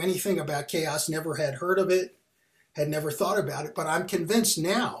anything about chaos, never had heard of it, had never thought about it, but I'm convinced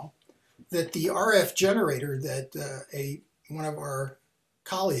now that the RF generator that one of our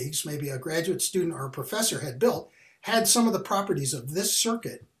colleagues, maybe a graduate student or a professor, had built, had some of the properties of this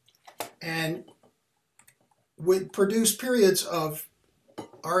circuit and would produce periods of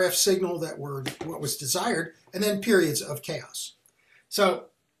RF signal that were what was desired, and then periods of chaos. So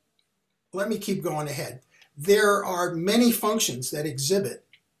let me keep going ahead. There are many functions that exhibit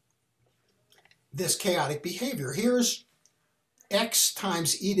this chaotic behavior. Here's x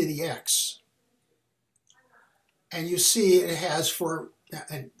times e to the x. And you see it has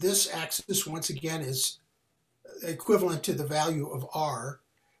and this axis once again is equivalent to the value of r.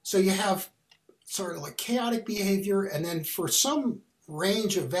 So you have sort of like chaotic behavior, and then for some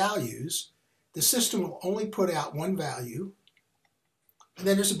range of values, the system will only put out one value. And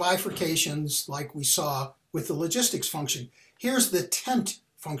then there's the bifurcations like we saw with the logistics function. Here's the tent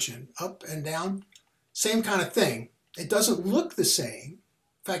function, up and down, same kind of thing. It doesn't look the same.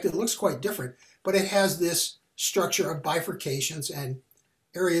 In fact, it looks quite different, but it has this structure of bifurcations and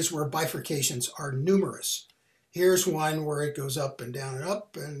areas where bifurcations are numerous. Here's one where it goes up and down and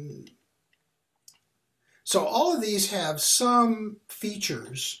up. And so all of these have some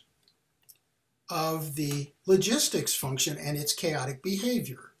features of the logistics function and its chaotic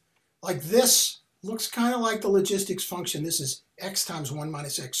behavior. Like this looks kind of like the logistics function. This is x times 1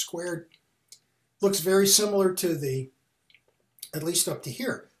 minus x squared. Looks very similar to the, at least up to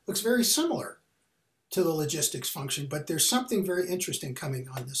here, looks very similar to the logistics function, but there's something very interesting coming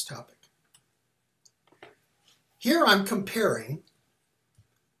on this topic. Here I'm comparing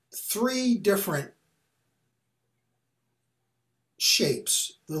three different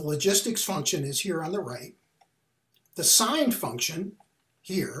shapes. The logistics function is here on the right, the sine function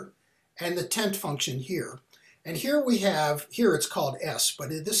here, and the tent function here. And here we have, here it's called S, but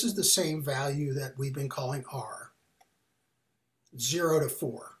this is the same value that we've been calling R, 0 to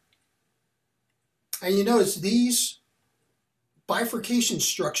 4. And you notice these bifurcation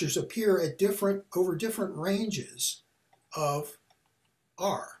structures appear at over different ranges of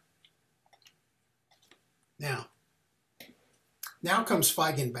R. Now comes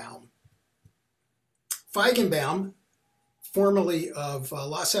Feigenbaum. Feigenbaum, formerly of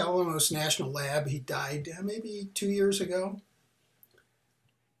Los Alamos National Lab, he died maybe 2 years ago.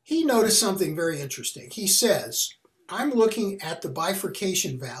 He noticed something very interesting. He says, I'm looking at the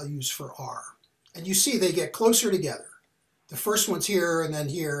bifurcation values for R. And you see they get closer together. The first one's here and then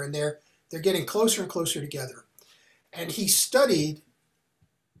here, and they're getting closer and closer together. And he studied,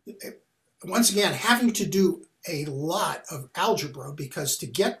 once again, having to do a lot of algebra, because to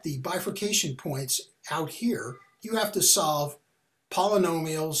get the bifurcation points out here, you have to solve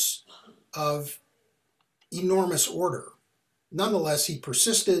polynomials of enormous order. Nonetheless, he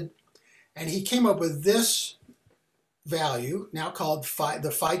persisted, and he came up with this value, now called the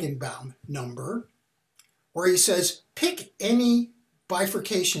Feigenbaum number, where he says, pick any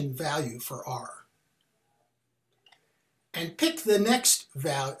bifurcation value for R. And pick the next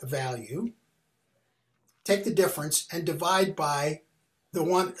value, take the difference, and divide by the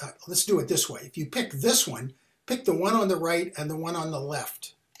one, let's do it this way. If you pick this one, pick the one on the right and the one on the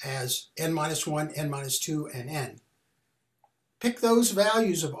left as n minus 1, n minus 2, and n. Pick those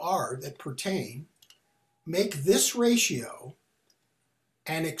values of R that pertain, make this ratio,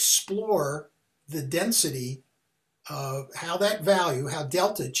 and explore the density of how that value, how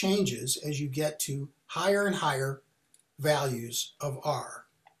delta changes as you get to higher and higher values of R.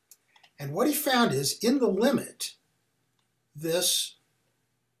 And what he found is in the limit, this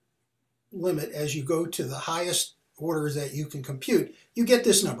limit as you go to the highest orders that you can compute, you get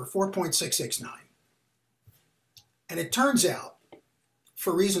this number, 4.669. And it turns out,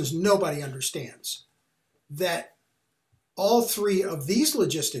 for reasons nobody understands, that all three of these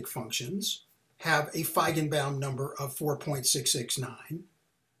logistic functions have a Feigenbaum number of 4.669.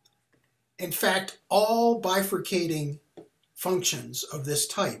 In fact, all bifurcating functions of this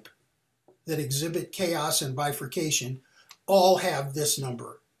type that exhibit chaos and bifurcation all have this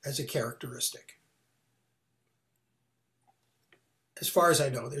number as a characteristic. As far as I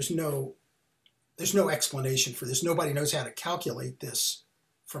know, there's no explanation for this. Nobody knows how to calculate this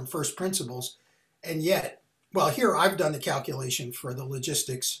from first principles. And yet, well, here I've done the calculation for the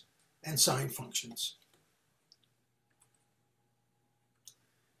logistics and sign functions.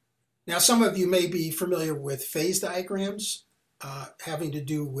 Now, some of you may be familiar with phase diagrams having to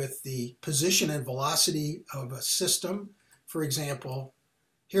do with the position and velocity of a system. For example,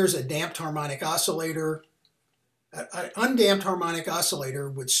 here's a damped harmonic oscillator. An undamped harmonic oscillator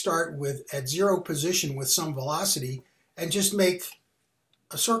would start with at zero position with some velocity and just make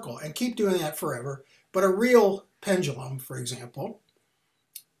a circle and keep doing that forever. But a real pendulum, for example,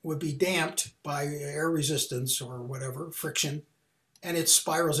 would be damped by air resistance or whatever, friction, and it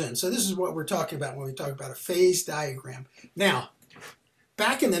spirals in. So this is what we're talking about when we talk about a phase diagram. Now,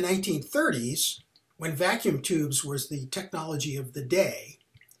 back in the 1930s, when vacuum tubes was the technology of the day,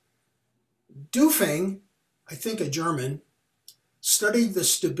 Dufing, I think a German, studied the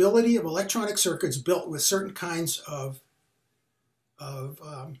stability of electronic circuits built with certain kinds of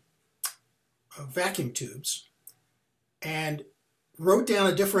vacuum tubes and wrote down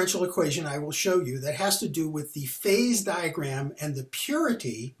a differential equation I will show you that has to do with the phase diagram and the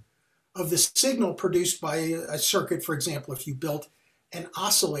purity of the signal produced by a circuit. For example, if you built an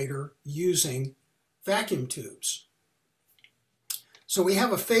oscillator using vacuum tubes. So we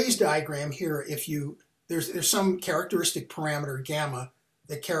have a phase diagram here. If you there's some characteristic parameter gamma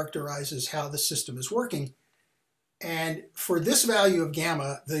that characterizes how the system is working. And for this value of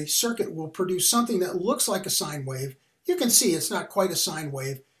gamma, the circuit will produce something that looks like a sine wave. You can see it's not quite a sine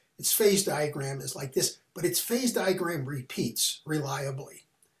wave. Its phase diagram is like this, but its phase diagram repeats reliably.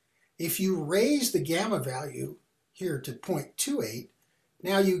 If you raise the gamma value here to 0.28,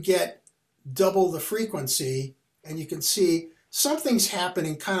 now you get double the frequency, and you can see something's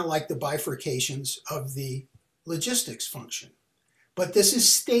happening kind of like the bifurcations of the logistics function. But this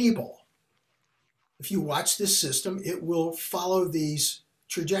is stable. If you watch this system, it will follow these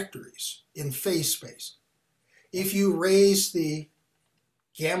trajectories in phase space. If you raise the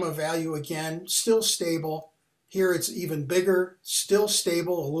gamma value again, still stable. Here it's even bigger, still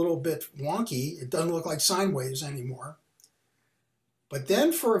stable, a little bit wonky. It doesn't look like sine waves anymore. But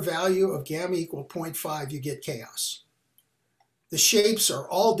then for a value of gamma equal 0.5, you get chaos. The shapes are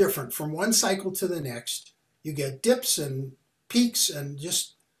all different from one cycle to the next. You get dips and peaks and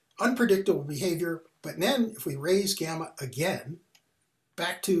just unpredictable behavior. But then if we raise gamma again,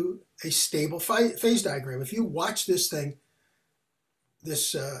 back to a stable phase diagram. If you watch this thing,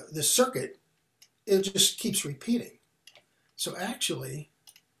 this circuit, it just keeps repeating. So actually,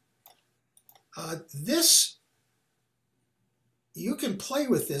 you can play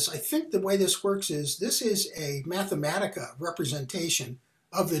with this. I think the way this works is this is a Mathematica representation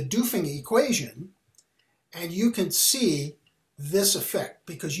of the Dufing equation, and you can see this effect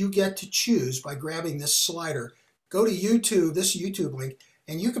because you get to choose by grabbing this slider. Go to YouTube, this YouTube link,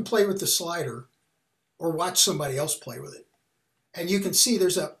 and you can play with the slider or watch somebody else play with it. And you can see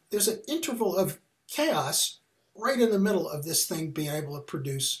there's an interval of chaos right in the middle of this thing being able to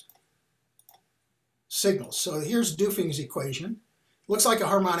produce signals. So here's Dufing's equation. Looks like a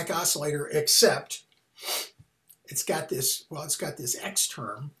harmonic oscillator, except it's got this, well, it's got this X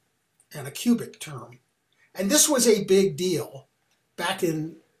term and a cubic term. And this was a big deal back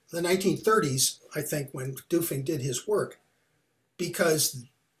in the 1930s, I think, when Dufing did his work, because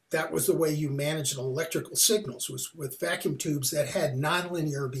that was the way you managed electrical signals, was with vacuum tubes that had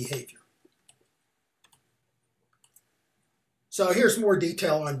nonlinear behavior. So here's more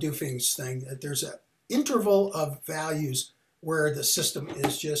detail on Dufing's thing. There's an interval of values where the system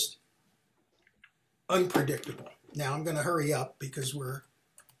is just unpredictable. Now I'm going to hurry up because we're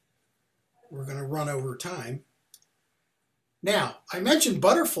going to run over time. Now, I mentioned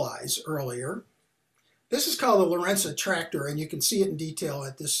butterflies earlier. This is called a Lorenz attractor, and you can see it in detail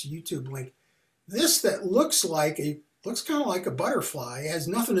at this YouTube link. This that looks kind of like a butterfly. It has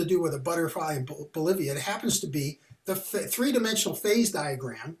nothing to do with a butterfly in Bolivia. It happens to be the three-dimensional phase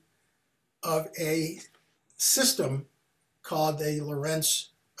diagram of a system called a Lorenz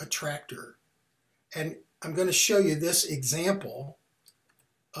attractor. And I'm going to show you this example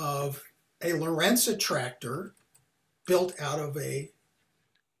of a Lorenz attractor built out of a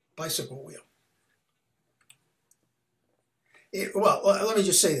bicycle wheel. Well, let me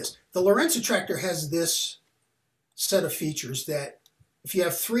just say this. The Lorenz attractor has this set of features that if you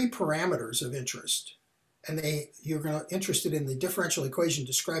have three parameters of interest, and you're interested in the differential equation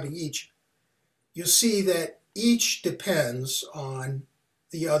describing each, you'll see that each depends on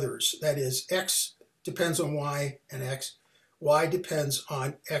the others. That is, x depends on y and x, y depends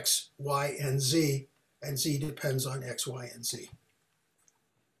on x, y, and z depends on x, y, and z.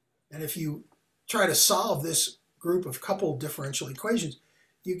 And if you try to solve this group of coupled differential equations,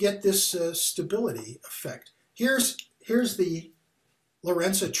 you get this stability effect. Here's the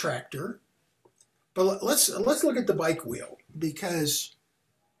Lorenz attractor, but let's look at the bike wheel, because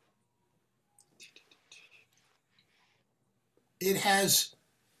it has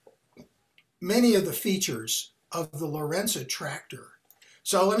many of the features of the Lorenz attractor.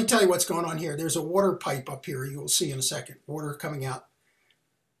 So let me tell you what's going on here. There's a water pipe up here, you will see in a second, water coming out.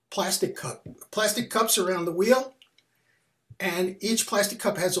 Plastic cups around the wheel, and each plastic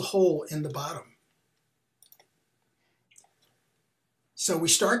cup has a hole in the bottom. So we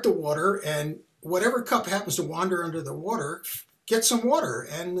start the water, and whatever cup happens to wander under the water gets some water,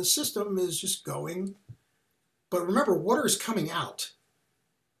 and the system is just going. But remember, water is coming out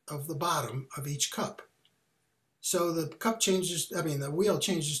of the bottom of each cup. So the the wheel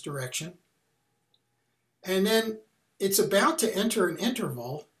changes direction, and then it's about to enter an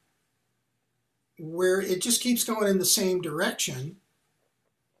interval where it just keeps going in the same direction,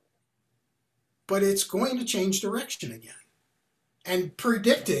 but it's going to change direction again. And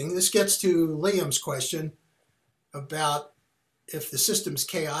predicting, this gets to Liam's question about if the system's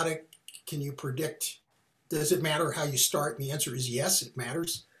chaotic, can you predict, does it matter how you start? And the answer is yes, it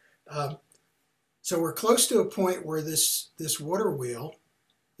matters. So we're close to a point where this water wheel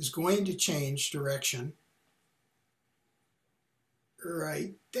is going to change direction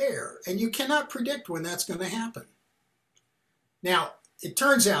right there. And you cannot predict when that's going to happen. Now, it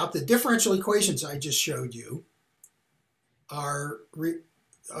turns out the differential equations I just showed you are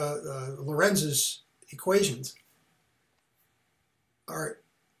Lorenz's equations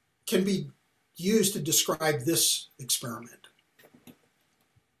can be used to describe this experiment.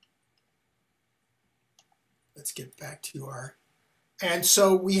 Let's get back to our, and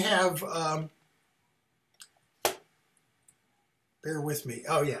so we have, bear with me,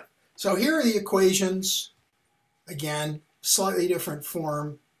 oh yeah. So here are the equations, again, slightly different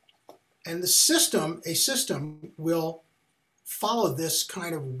form, and a system will follow this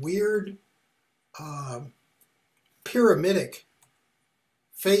kind of weird pyramidic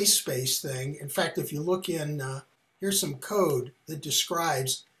phase space thing. In fact, if you look in, here's some code that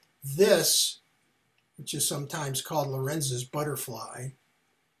describes this, which is sometimes called Lorenz's butterfly.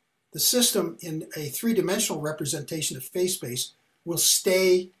 The system in a three-dimensional representation of phase space will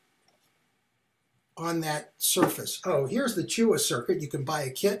stay on that surface. Oh, here's the Chua circuit. You can buy a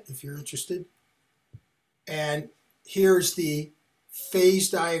kit if you're interested. And here's the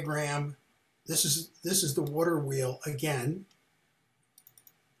phase diagram. This is the water wheel again.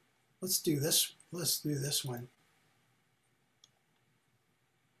 Let's do this. Let's do this one.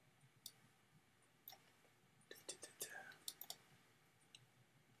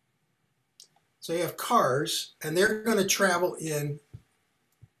 So you have cars, and they're going to travel in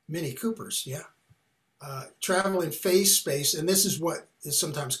Mini Coopers, yeah. Travel in phase space, and this is what is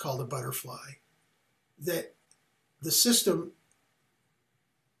sometimes called a butterfly. That the system,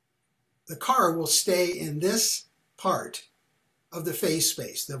 the car will stay in this part of the phase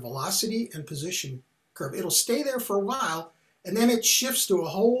space, the velocity and position curve. It'll stay there for a while, and then it shifts to a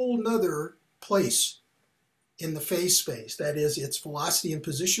whole nother place in the phase space. That is, its velocity and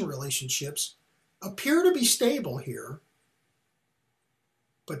position relationships appear to be stable here,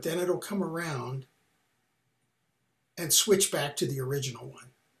 but then it'll come around and switch back to the original one.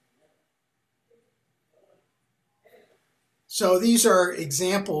 So these are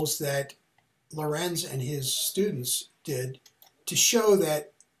examples that Lorenz and his students did to show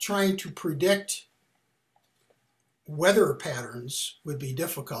that trying to predict weather patterns would be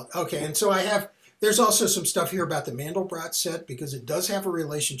difficult. Okay, and so there's also some stuff here about the Mandelbrot set, because it does have a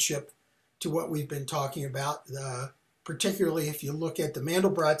relationship to what we've been talking about, particularly if you look at the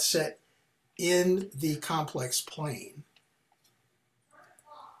Mandelbrot set in the complex plane.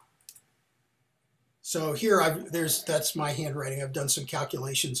 So here that's my handwriting. I've done some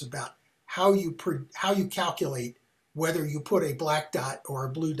calculations about how you calculate whether you put a black dot or a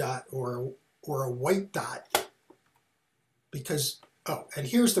blue dot or a white dot. Because, oh, and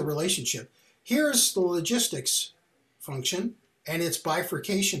here's the relationship. Here's the logistics function and its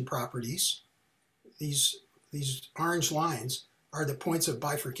bifurcation properties. These orange lines are the points of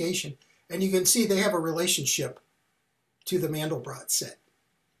bifurcation. And you can see they have a relationship to the Mandelbrot set.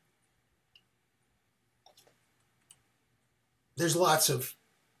 There's lots of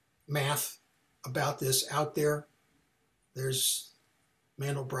math about this out there. There's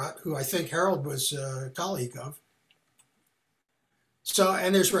Mandelbrot, who I think Harold was a colleague of. So,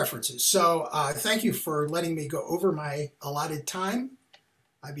 and there's references. So thank you for letting me go over my allotted time.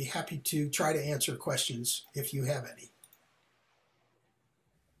 I'd be happy to try to answer questions if you have any.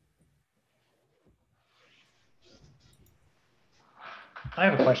 I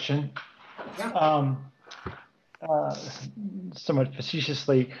have a question. Yeah. Somewhat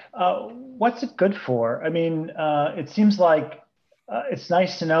facetiously, what's it good for? I mean, it seems like it's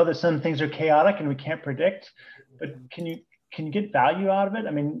nice to know that some things are chaotic and we can't predict, but can you get value out of it?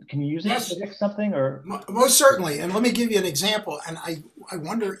 I mean, can you use it to predict something? Or most certainly. And let me give you an example. And I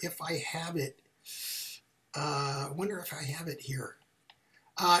wonder if I have it. Here.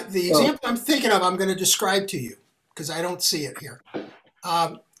 The example I'm thinking of, I'm going to describe to you because I don't see it here.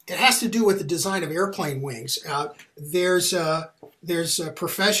 It has to do with the design of airplane wings. There's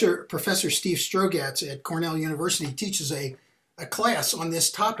Professor Steve Strogatz at Cornell University teaches a class on this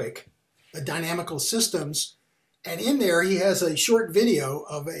topic, dynamical systems. And in there, he has a short video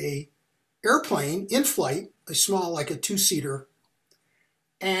of a airplane in flight, a small, like a two-seater,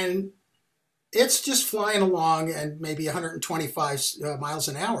 and it's just flying along and maybe 125 miles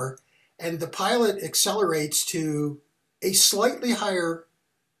an hour, and the pilot accelerates to a slightly higher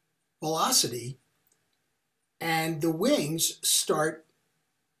velocity, and the wings start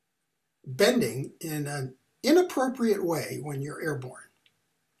bending in an inappropriate way when you're airborne.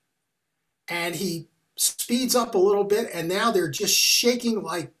 And he speeds up a little bit, and now they're just shaking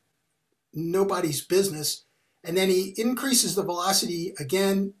like nobody's business. And then he increases the velocity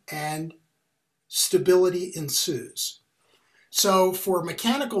again, and stability ensues. So for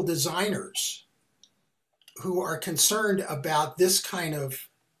mechanical designers who are concerned about this kind of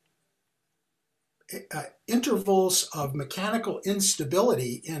intervals of mechanical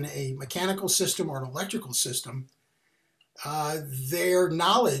instability in a mechanical system or an electrical system, their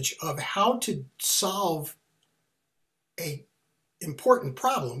knowledge of how to solve a important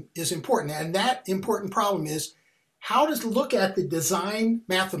problem is important. And that important problem is how to look at the design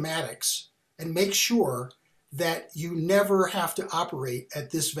mathematics and make sure that you never have to operate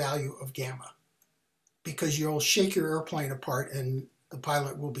at this value of gamma, because you'll shake your airplane apart and the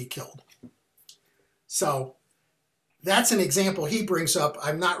pilot will be killed. So that's an example he brings up.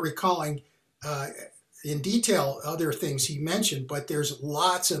 I'm not recalling in detail other things he mentioned, but there's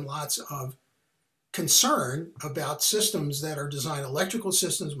lots and lots of concern about systems that are designed, electrical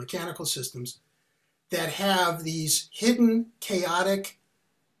systems, mechanical systems, that have these hidden chaotic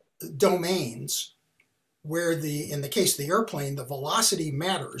domains where in the case of the airplane, the velocity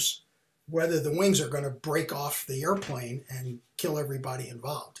matters, whether the wings are going to break off the airplane and kill everybody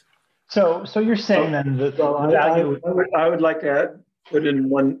involved. so you're saying then that the value. I would like to put in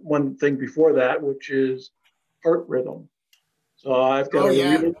one thing before that, which is heart rhythm. So I've got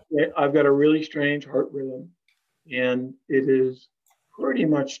a really strange heart rhythm, and it is pretty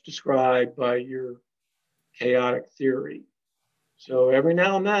much described by your chaotic theory. So every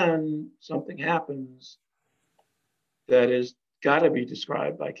now and then something happens that has got to be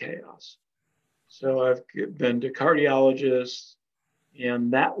described by chaos. So I've been to cardiologists,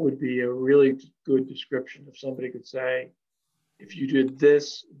 and that would be a really good description if somebody could say, if you did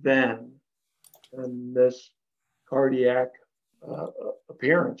this then this cardiac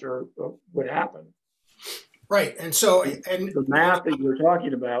appearance or what happened. Right, and so the math that you're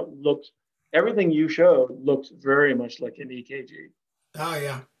talking about everything you showed looks very much like an EKG. Oh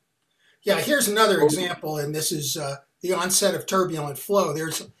yeah, yeah. Here's another example, and this is the onset of turbulent flow.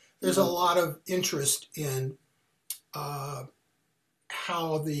 There's a lot of interest in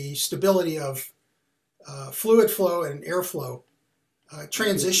how the stability of fluid flow and airflow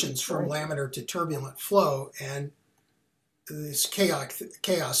transitions from laminar to turbulent flow, and this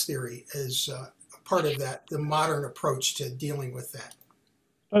chaos theory is part of that, the modern approach to dealing with that.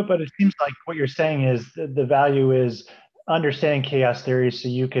 But it seems like what you're saying is the value is understanding chaos theory so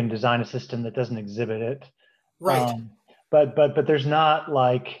you can design a system that doesn't exhibit it. Right. But there's not,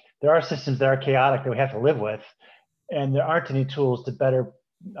 like, there are systems that are chaotic that we have to live with, and there aren't any tools to better,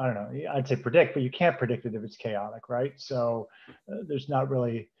 I don't know, I'd say predict, but you can't predict it if it's chaotic, right? So there's not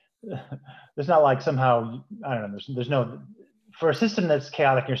really there's not like somehow, I don't know, there's no, for a system that's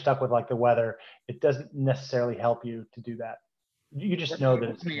chaotic and you're stuck with like the weather, it doesn't necessarily help you to do that. You just know that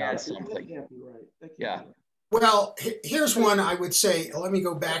it's Let me add chaotic. something. That can't be right. That can't Yeah. be right. Well, here's one I would say. Let me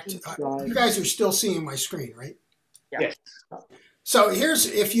go back to. You guys are still seeing my screen, right? Yes. So here's,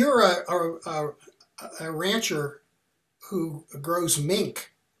 if you're a rancher who grows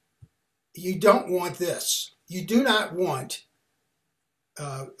mink, you don't want this. You do not want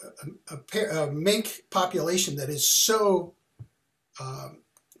a mink population that is so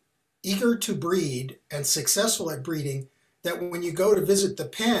eager to breed and successful at breeding that when you go to visit the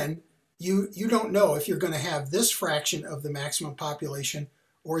pen, you don't know if you're going to have this fraction of the maximum population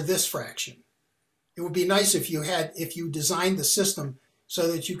or this fraction. It would be nice if you designed the system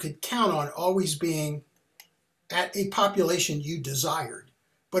so that you could count on always being at a population you desired.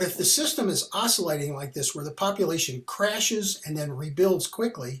 But if the system is oscillating like this, where the population crashes and then rebuilds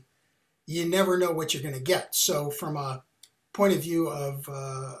quickly, you never know what you're going to get. So from a point of view of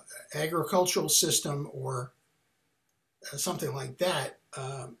agricultural system or something like that.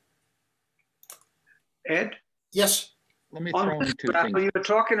 Ed? Yes? Let me throw in two things. When you were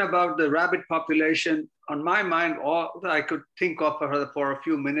talking about the rabbit population, on my mind, all that I could think of for a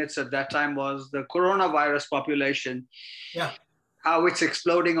few minutes at that time was the coronavirus population. Yeah. How it's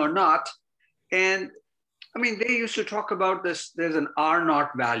exploding or not. And I mean, they used to talk about this, there's an R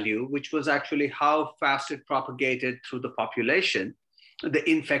naught value, which was actually how fast it propagated through the population, the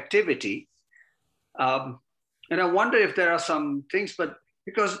infectivity. And I wonder if there are some things, but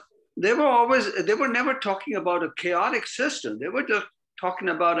because they were never talking about a chaotic system. They were just talking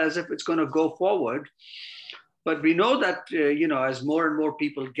about as if it's going to go forward. But we know that, as more and more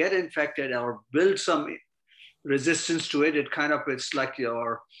people get infected or build some resistance to it, it's like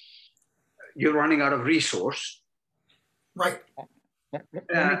you're running out of resource. Right. Let me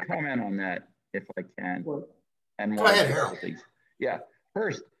comment on that if I can. And go ahead, Harold. Yeah.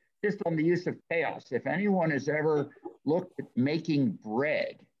 First, just on the use of chaos. If anyone has ever looked at making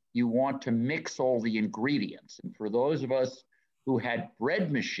bread, you want to mix all the ingredients. And for those of us who had bread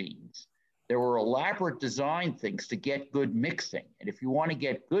machines, there were elaborate design things to get good mixing. And if you want to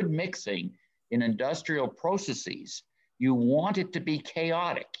get good mixing in industrial processes, you want it to be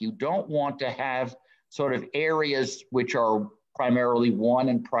chaotic. You don't want to have sort of areas which are primarily one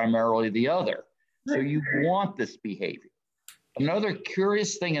and primarily the other. So you want this behavior. Another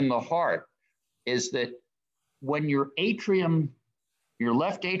curious thing in the heart is that when your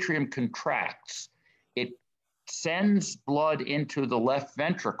left atrium contracts, it sends blood into the left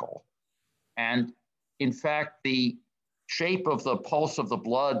ventricle. And in fact, the shape of the pulse of the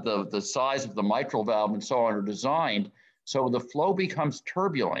blood, the size of the mitral valve and so on are designed so the flow becomes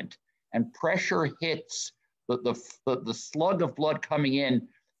turbulent and pressure hits the slug of blood coming in,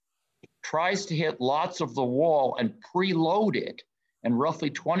 tries to hit lots of the wall and preload it. And roughly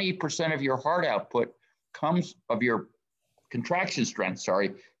 20% of your heart output of your contraction strength,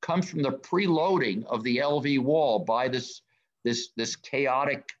 comes from the preloading of the LV wall by this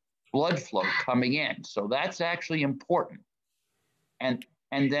chaotic blood flow coming in. So that's actually important. And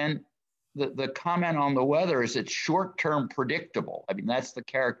then the comment on the weather is it's short-term predictable. I mean, that's the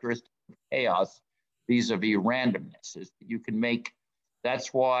characteristic of chaos vis-a-vis randomness. Is you can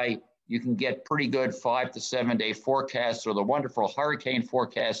that's why you can get pretty good 5 to 7 day forecasts or the wonderful hurricane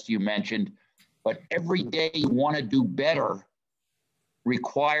forecast you mentioned, but every day you want to do better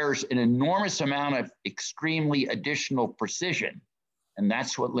requires an enormous amount of extremely additional precision, and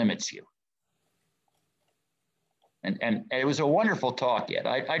that's what limits you. And it was a wonderful talk, Ed.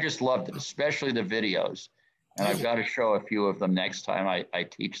 I just loved it, especially the videos. And I've got to show a few of them next time I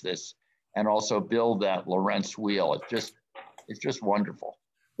teach this, and also build that Lorenz wheel. It's just wonderful.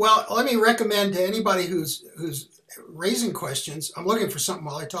 Well, let me recommend to anybody who's raising questions. I'm looking for something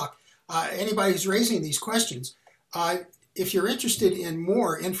while I talk. Anybody who's raising these questions, if you're interested in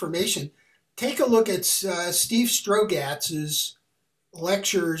more information, take a look at Steve Strogatz's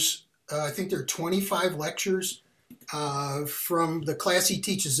lectures. I think there are 25 lectures from the class he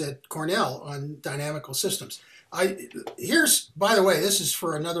teaches at Cornell on dynamical systems. Here's, by the way, this is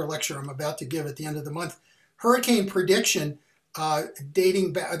for another lecture I'm about to give at the end of the month. Hurricane prediction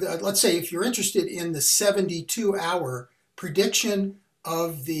dating back, let's say if you're interested in the 72-hour prediction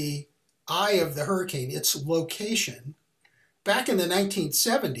of the eye of the hurricane, its location, back in the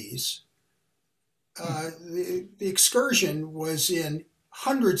 1970s, the excursion was in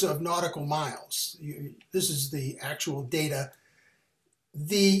hundreds of nautical miles. This is the actual data.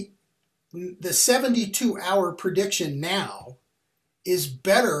 The 72-hour prediction now is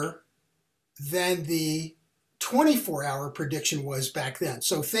better than the 24-hour prediction was back then.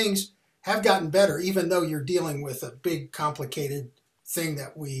 So things have gotten better, even though you're dealing with a big, complicated thing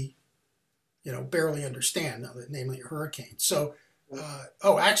that we, barely understand, namely a hurricane. So,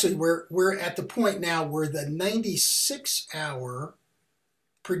 actually, we're at the point now where the 96-hour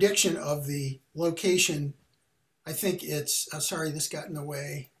prediction of the location, I think it's, sorry, this got in the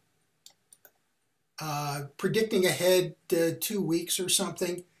way. Predicting ahead 2 weeks or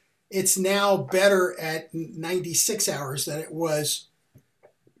something. It's now better at 96 hours than it was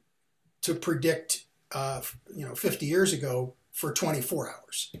to predict, 50 years ago for 24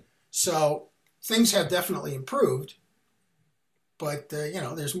 hours. So things have definitely improved, but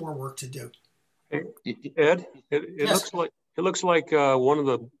there's more work to do. Hey, Ed, it Yes. looks like one of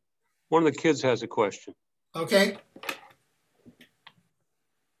the kids has a question. Okay.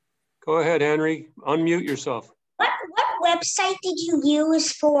 Go ahead, Henry. Unmute yourself. What website did you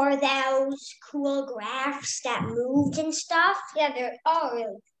use for those cool graphs that moved and stuff? Yeah, they're all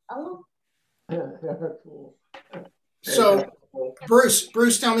really cool. Cool. So,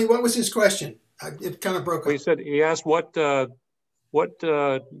 Bruce, tell me, what was his question? It kind of broke up. He asked what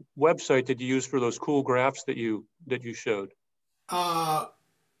website did you use for those cool graphs that you showed? There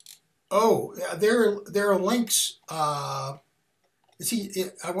are links. I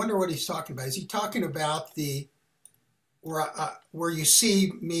wonder what he's talking about. Is he talking about where you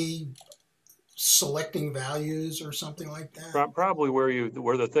see me selecting values or something like that? Probably where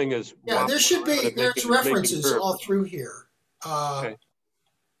the thing is. Yeah, there's references all through here. Okay.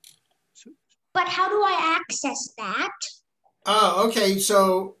 But how do I access that? Okay.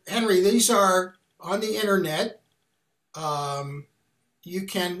 So, Henry, these are on the internet. You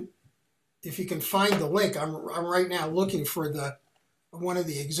can, if you can find the link. I'm right now looking for one of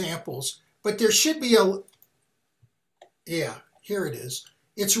the examples. But there should be here it is.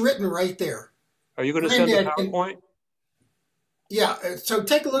 It's written right there. Are you going to send the PowerPoint? Yeah. So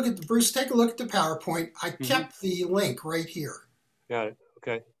take a look at Bruce. Take a look at the PowerPoint. I kept the link right here. Got it.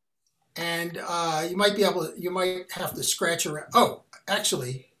 Okay. And you might have to scratch around. Oh,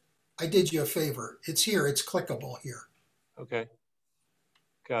 actually, I did you a favor. It's here. It's clickable here. Okay.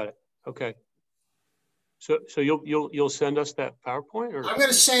 Got it. Okay. So you'll send us that PowerPoint, or I'm going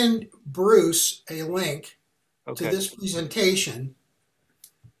to send Bruce a link to this presentation,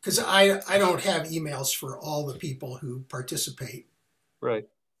 because I don't have emails for all the people who participate. Right.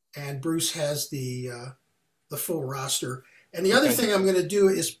 And Bruce has the full roster. And the other thing I'm going to do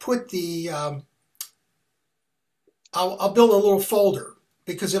is put I'll build a little folder,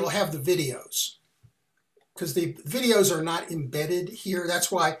 because it'll have the videos, because the videos are not embedded here.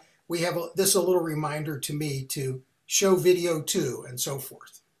 That's why we have a little reminder to me to show video 2 and so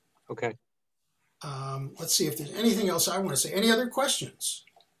forth. Okay. Let's see if there's anything else I want to say. Any other questions?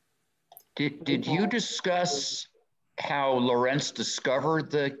 Did you discuss how Lorenz discovered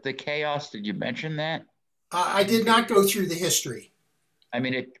the chaos? Did you mention that? I did not go through the history. I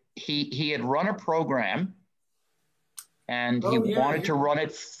mean, he had run a program, and he wanted to run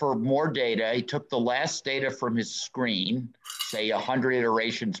it for more data. He took the last data from his screen, say 100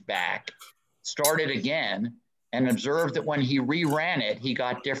 iterations back, started again, and observed that when he reran it, he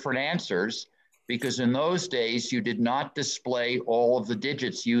got different answers, because in those days, you did not display all of the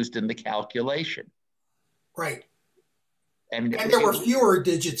digits used in the calculation. Right. And there were fewer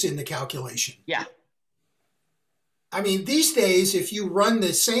digits in the calculation. Yeah. I mean, these days, if you run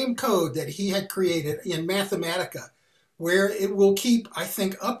the same code that he had created in Mathematica, where it will keep, I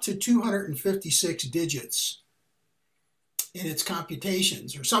think, up to 256 digits in its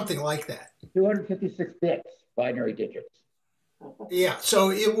computations, or something like that. 256 bits, binary digits. Yeah,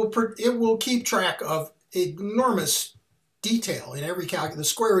 so it will keep track of enormous detail in every calculation. The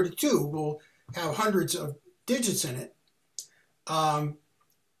square root of 2 will have hundreds of digits in it.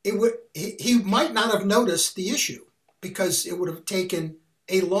 He might not have noticed the issue, because it would have taken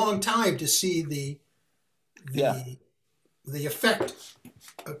a long time to see the effect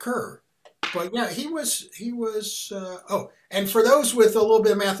occur. But yeah, he was. And for those with a little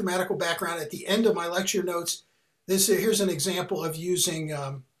bit of mathematical background, at the end of my lecture notes, here's an example of using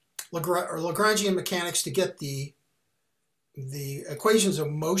Lagrangian mechanics to get the equations of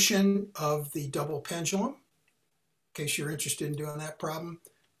motion of the double pendulum, in case you're interested in doing that problem.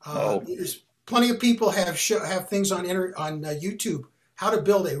 There's plenty of people have things on YouTube how to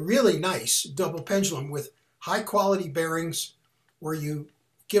build a really nice double pendulum with high quality bearings, where you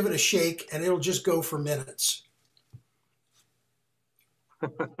give it a shake and it'll just go for minutes. I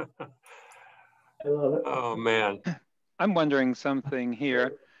love it. Oh man, I'm wondering something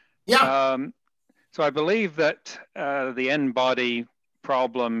here. Yeah. So I believe that the n-body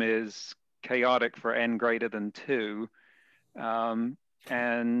problem is chaotic for n greater than 2.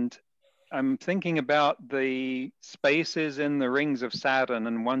 And I'm thinking about the spaces in the rings of Saturn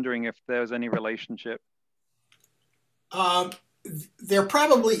and wondering if there's any relationship. There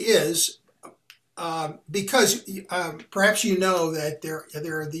probably is, because perhaps you know that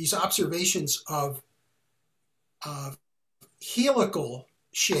there are these observations of helical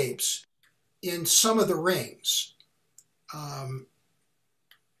shapes in some of the rings.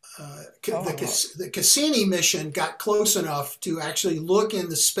 The Cassini mission got close enough to actually look in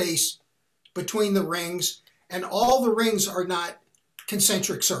the space between the rings, and all the rings are not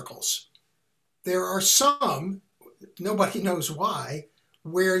concentric circles. There are some, nobody knows why,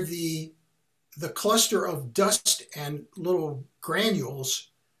 where the cluster of dust and little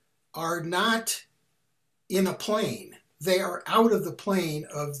granules are not in a plane. They are out of the plane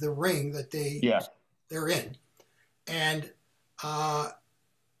of the ring that they're in. And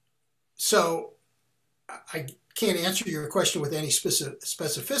so I can't answer your question with any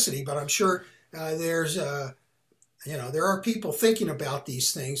specificity, but I'm sure there are people thinking about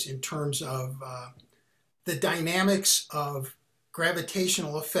these things in terms of the dynamics of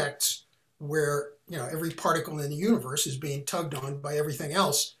gravitational effects, where every particle in the universe is being tugged on by everything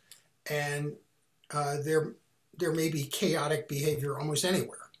else, and there may be chaotic behavior almost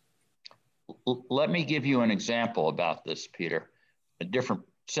anywhere. Let me give you an example about this, Peter.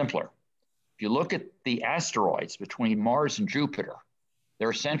 Simpler. If you look at the asteroids between Mars and Jupiter, there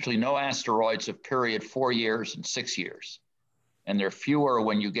are essentially no asteroids of period 4 years and 6 years. And there are fewer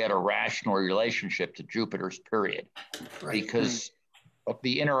when you get a rational relationship to Jupiter's period. Right. Because of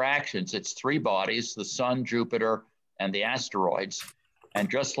the interactions, it's 3 bodies, the sun, Jupiter, and the asteroids. And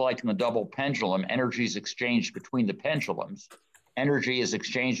just like in the double pendulum, energy is exchanged between the pendulums. Energy is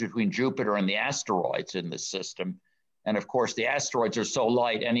exchanged between Jupiter and the asteroids in this system. And of course, the asteroids are so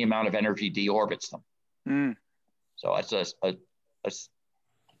light, any amount of energy deorbits them. So that's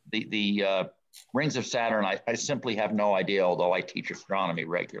the rings of Saturn. I simply have no idea, although I teach astronomy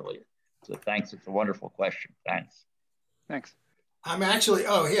regularly. So thanks. It's a wonderful question. Thanks. Thanks. I'm actually,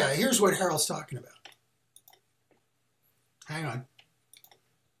 oh yeah, here's what Harold's talking about. Hang on.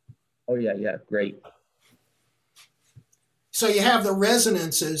 Oh yeah, great. So you have the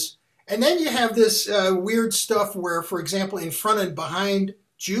resonances, and then you have this weird stuff where, for example, in front and behind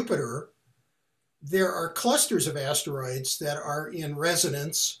Jupiter, there are clusters of asteroids that are in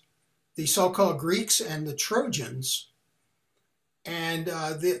resonance, the so-called Greeks and the Trojans. And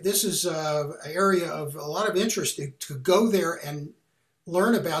this is an area of a lot of interest to go there and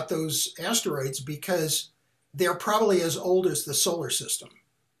learn about those asteroids, because they're probably as old as the solar system.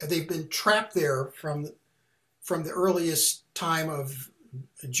 They've been trapped there from the earliest time of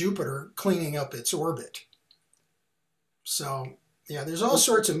Jupiter cleaning up its orbit. So yeah, there's all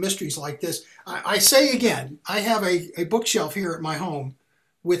sorts of mysteries like this. I say again, I have a bookshelf here at my home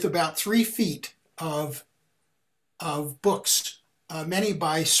with about 3 feet of books, many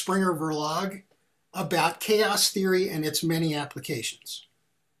by Springer Verlag, about chaos theory and its many applications.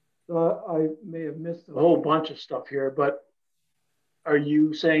 I may have missed a whole bunch of stuff here, but are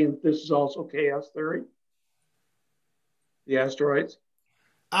you saying this is also chaos theory? The asteroids?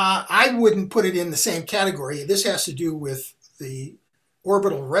 I wouldn't put it in the same category. This has to do with the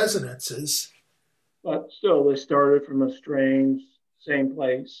orbital resonances. But still, they started from a strange, same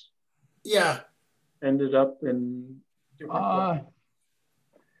place. Yeah. Ended up in different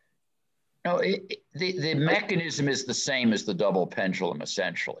no, the mechanism is the same as the double pendulum,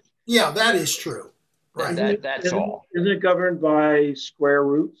 essentially. Yeah, that is true. Right. That's all. Isn't it governed by square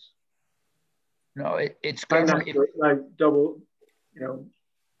roots? No, it's governed. Like double,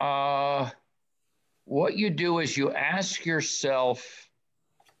 what you do is you ask yourself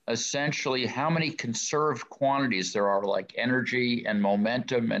essentially how many conserved quantities there are, like energy and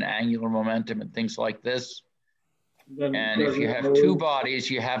momentum and angular momentum and things like this. And if you have 2 bodies,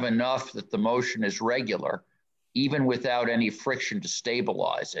 you have enough that the motion is regular, even without any friction to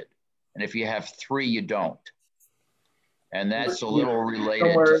stabilize it. And if you have 3, you don't. And that's a little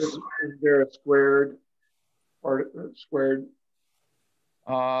related to... Is there a squared or squared?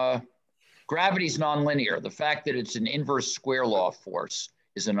 Gravity's nonlinear. The fact that it's an inverse square law force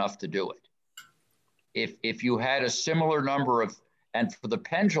is enough to do it. If you had a similar number of, and for the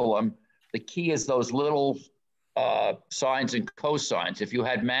pendulum, the key is those little sines and cosines. If you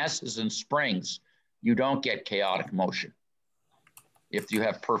had masses and springs, you don't get chaotic motion if you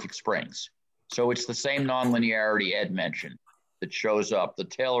have perfect springs. So it's the same nonlinearity Ed mentioned that shows up. The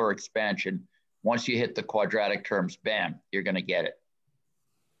Taylor expansion, once you hit the quadratic terms, bam, you're going to get it.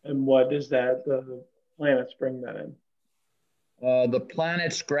 And what is that? The planets bring that in. The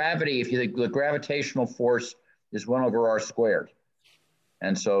planet's gravity, if you think the gravitational force is 1 over r squared.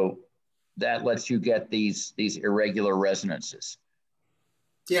 And so that lets you get these irregular resonances.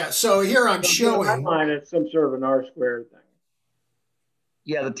 Yeah, so here I'm showing. It's some sort of an r squared thing.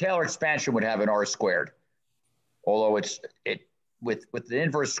 Yeah, the Taylor expansion would have an r squared. Although with the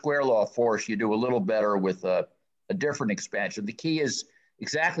inverse square law of force, you do a little better with a different expansion. The key is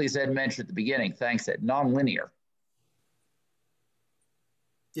exactly as Ed mentioned at the beginning, thanks Ed, nonlinear.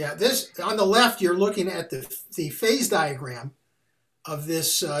 Yeah, this on the left, you're looking at the phase diagram of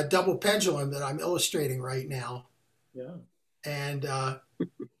this double pendulum that I'm illustrating right now. Yeah. And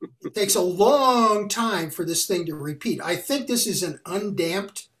it takes a long time for this thing to repeat. I think this is an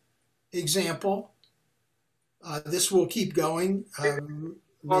undamped example. This will keep going.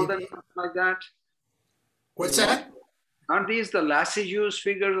 All them like that. What's that? Aren't these the Lissajous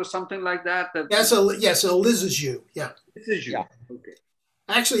figures or something like that? Yes, a Lissajous. Yeah. Lissajous. Yeah. Okay.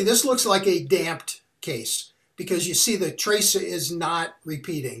 Actually, this looks like a damped case because you see the tracer is not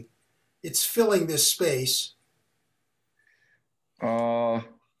repeating. It's filling this space.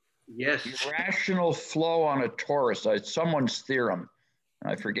 Yes. Irrational flow on a torus. Someone's theorem.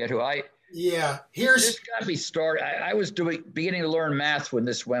 I forget who Yeah. This got me started. I was beginning to learn math when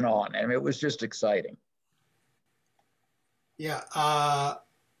this went on, and it was just exciting. Yeah.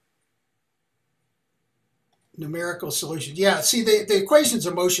 Numerical solutions. Yeah. See, the equations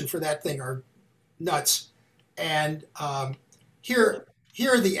of motion for that thing are nuts. And here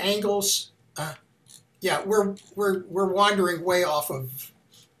are the angles. Yeah, we're wandering way off of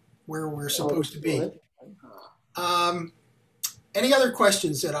where we're supposed to be. Any other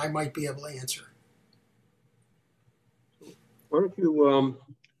questions that I might be able to answer? Why don't you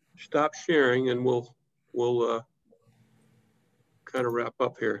stop sharing and we'll kind of wrap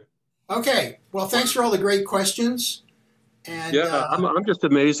up here. Okay. Well, thanks for all the great questions. And yeah, I'm just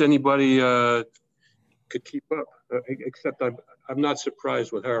amazed anybody could keep up. Except I'm not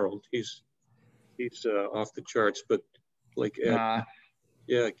surprised with Harold. He's off the charts. But like Ed,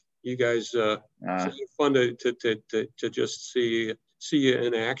 yeah, you guys, it's fun to just see you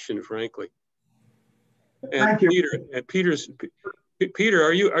in action, frankly. And Thank you. Peter,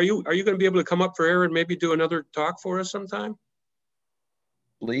 are you going to be able to come up for air and maybe do another talk for us sometime?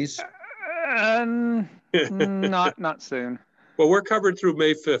 Please. Not soon. Well, we're covered through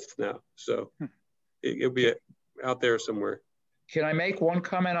May 5th now, so it'll be out there somewhere. Can I make one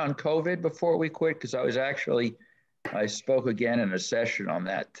comment on COVID before we quit? Because I spoke again in a session on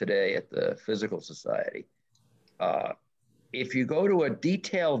that today at the Physical Society. If you go to a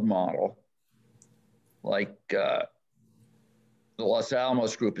detailed model, like the Los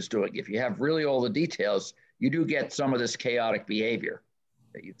Alamos group is doing, if you have really all the details, you do get some of this chaotic behavior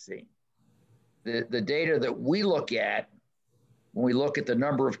that you've seen. The data that we look at when we look at the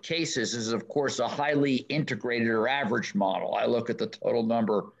number of cases is, of course, a highly integrated or average model. I look at the total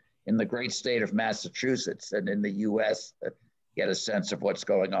number in the great state of Massachusetts and in the US to get a sense of what's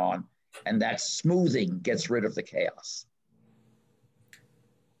going on. And that smoothing gets rid of the chaos.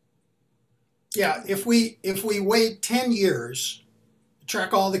 Yeah, if we wait 10 years,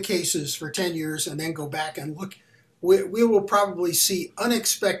 track all the cases for 10 years and then go back and look, we will probably see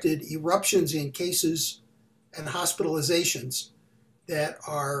unexpected eruptions in cases and hospitalizations that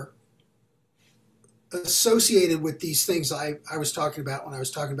are associated with these things I was talking about when I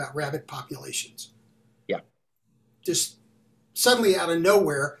was talking about rabbit populations. Yeah. Just suddenly out of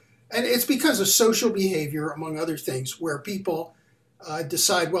nowhere. And it's because of social behavior, among other things, where people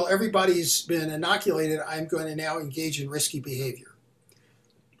decide, well, everybody's been inoculated, I'm going to now engage in risky behavior.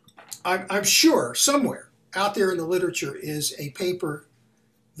 I'm sure somewhere out there in the literature is a paper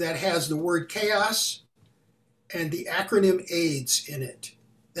that has the word chaos and the acronym AIDS in it.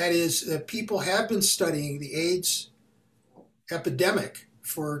 That is, that people have been studying the AIDS epidemic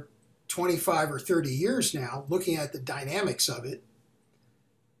for 25 or 30 years now, looking at the dynamics of it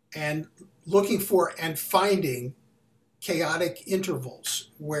and looking for and finding chaotic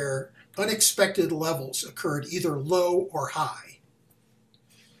intervals where unexpected levels occurred, either low or high.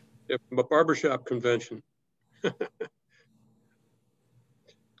 Yeah, from a barbershop convention. I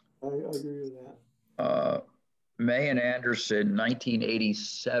agree with that. May and Anderson,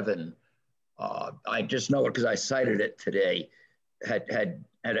 1987. I just know it because I cited it today. Had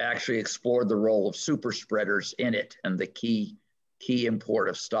actually explored the role of super spreaders in it and the key import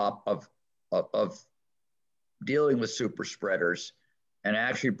of dealing with super spreaders, and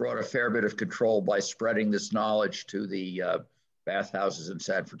actually brought a fair bit of control by spreading this knowledge to the bathhouses in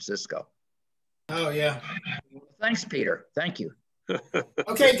San Francisco. Oh yeah. Thanks, Peter. Thank you.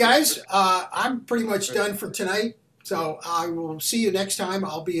 Okay, guys, I'm pretty much done for tonight. So I will see you next time.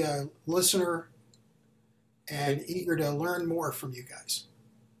 I'll be a listener and eager to learn more from you guys.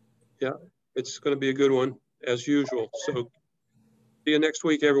 Yeah, it's going to be a good one, as usual. So see you next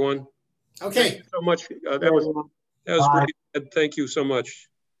week, everyone. Okay. Thank you so much. That was great. Ed, thank you so much.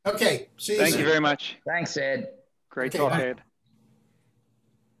 Okay. See you Thank soon. you very much. Thanks, Ed. Great Okay, talk, bye. Ed.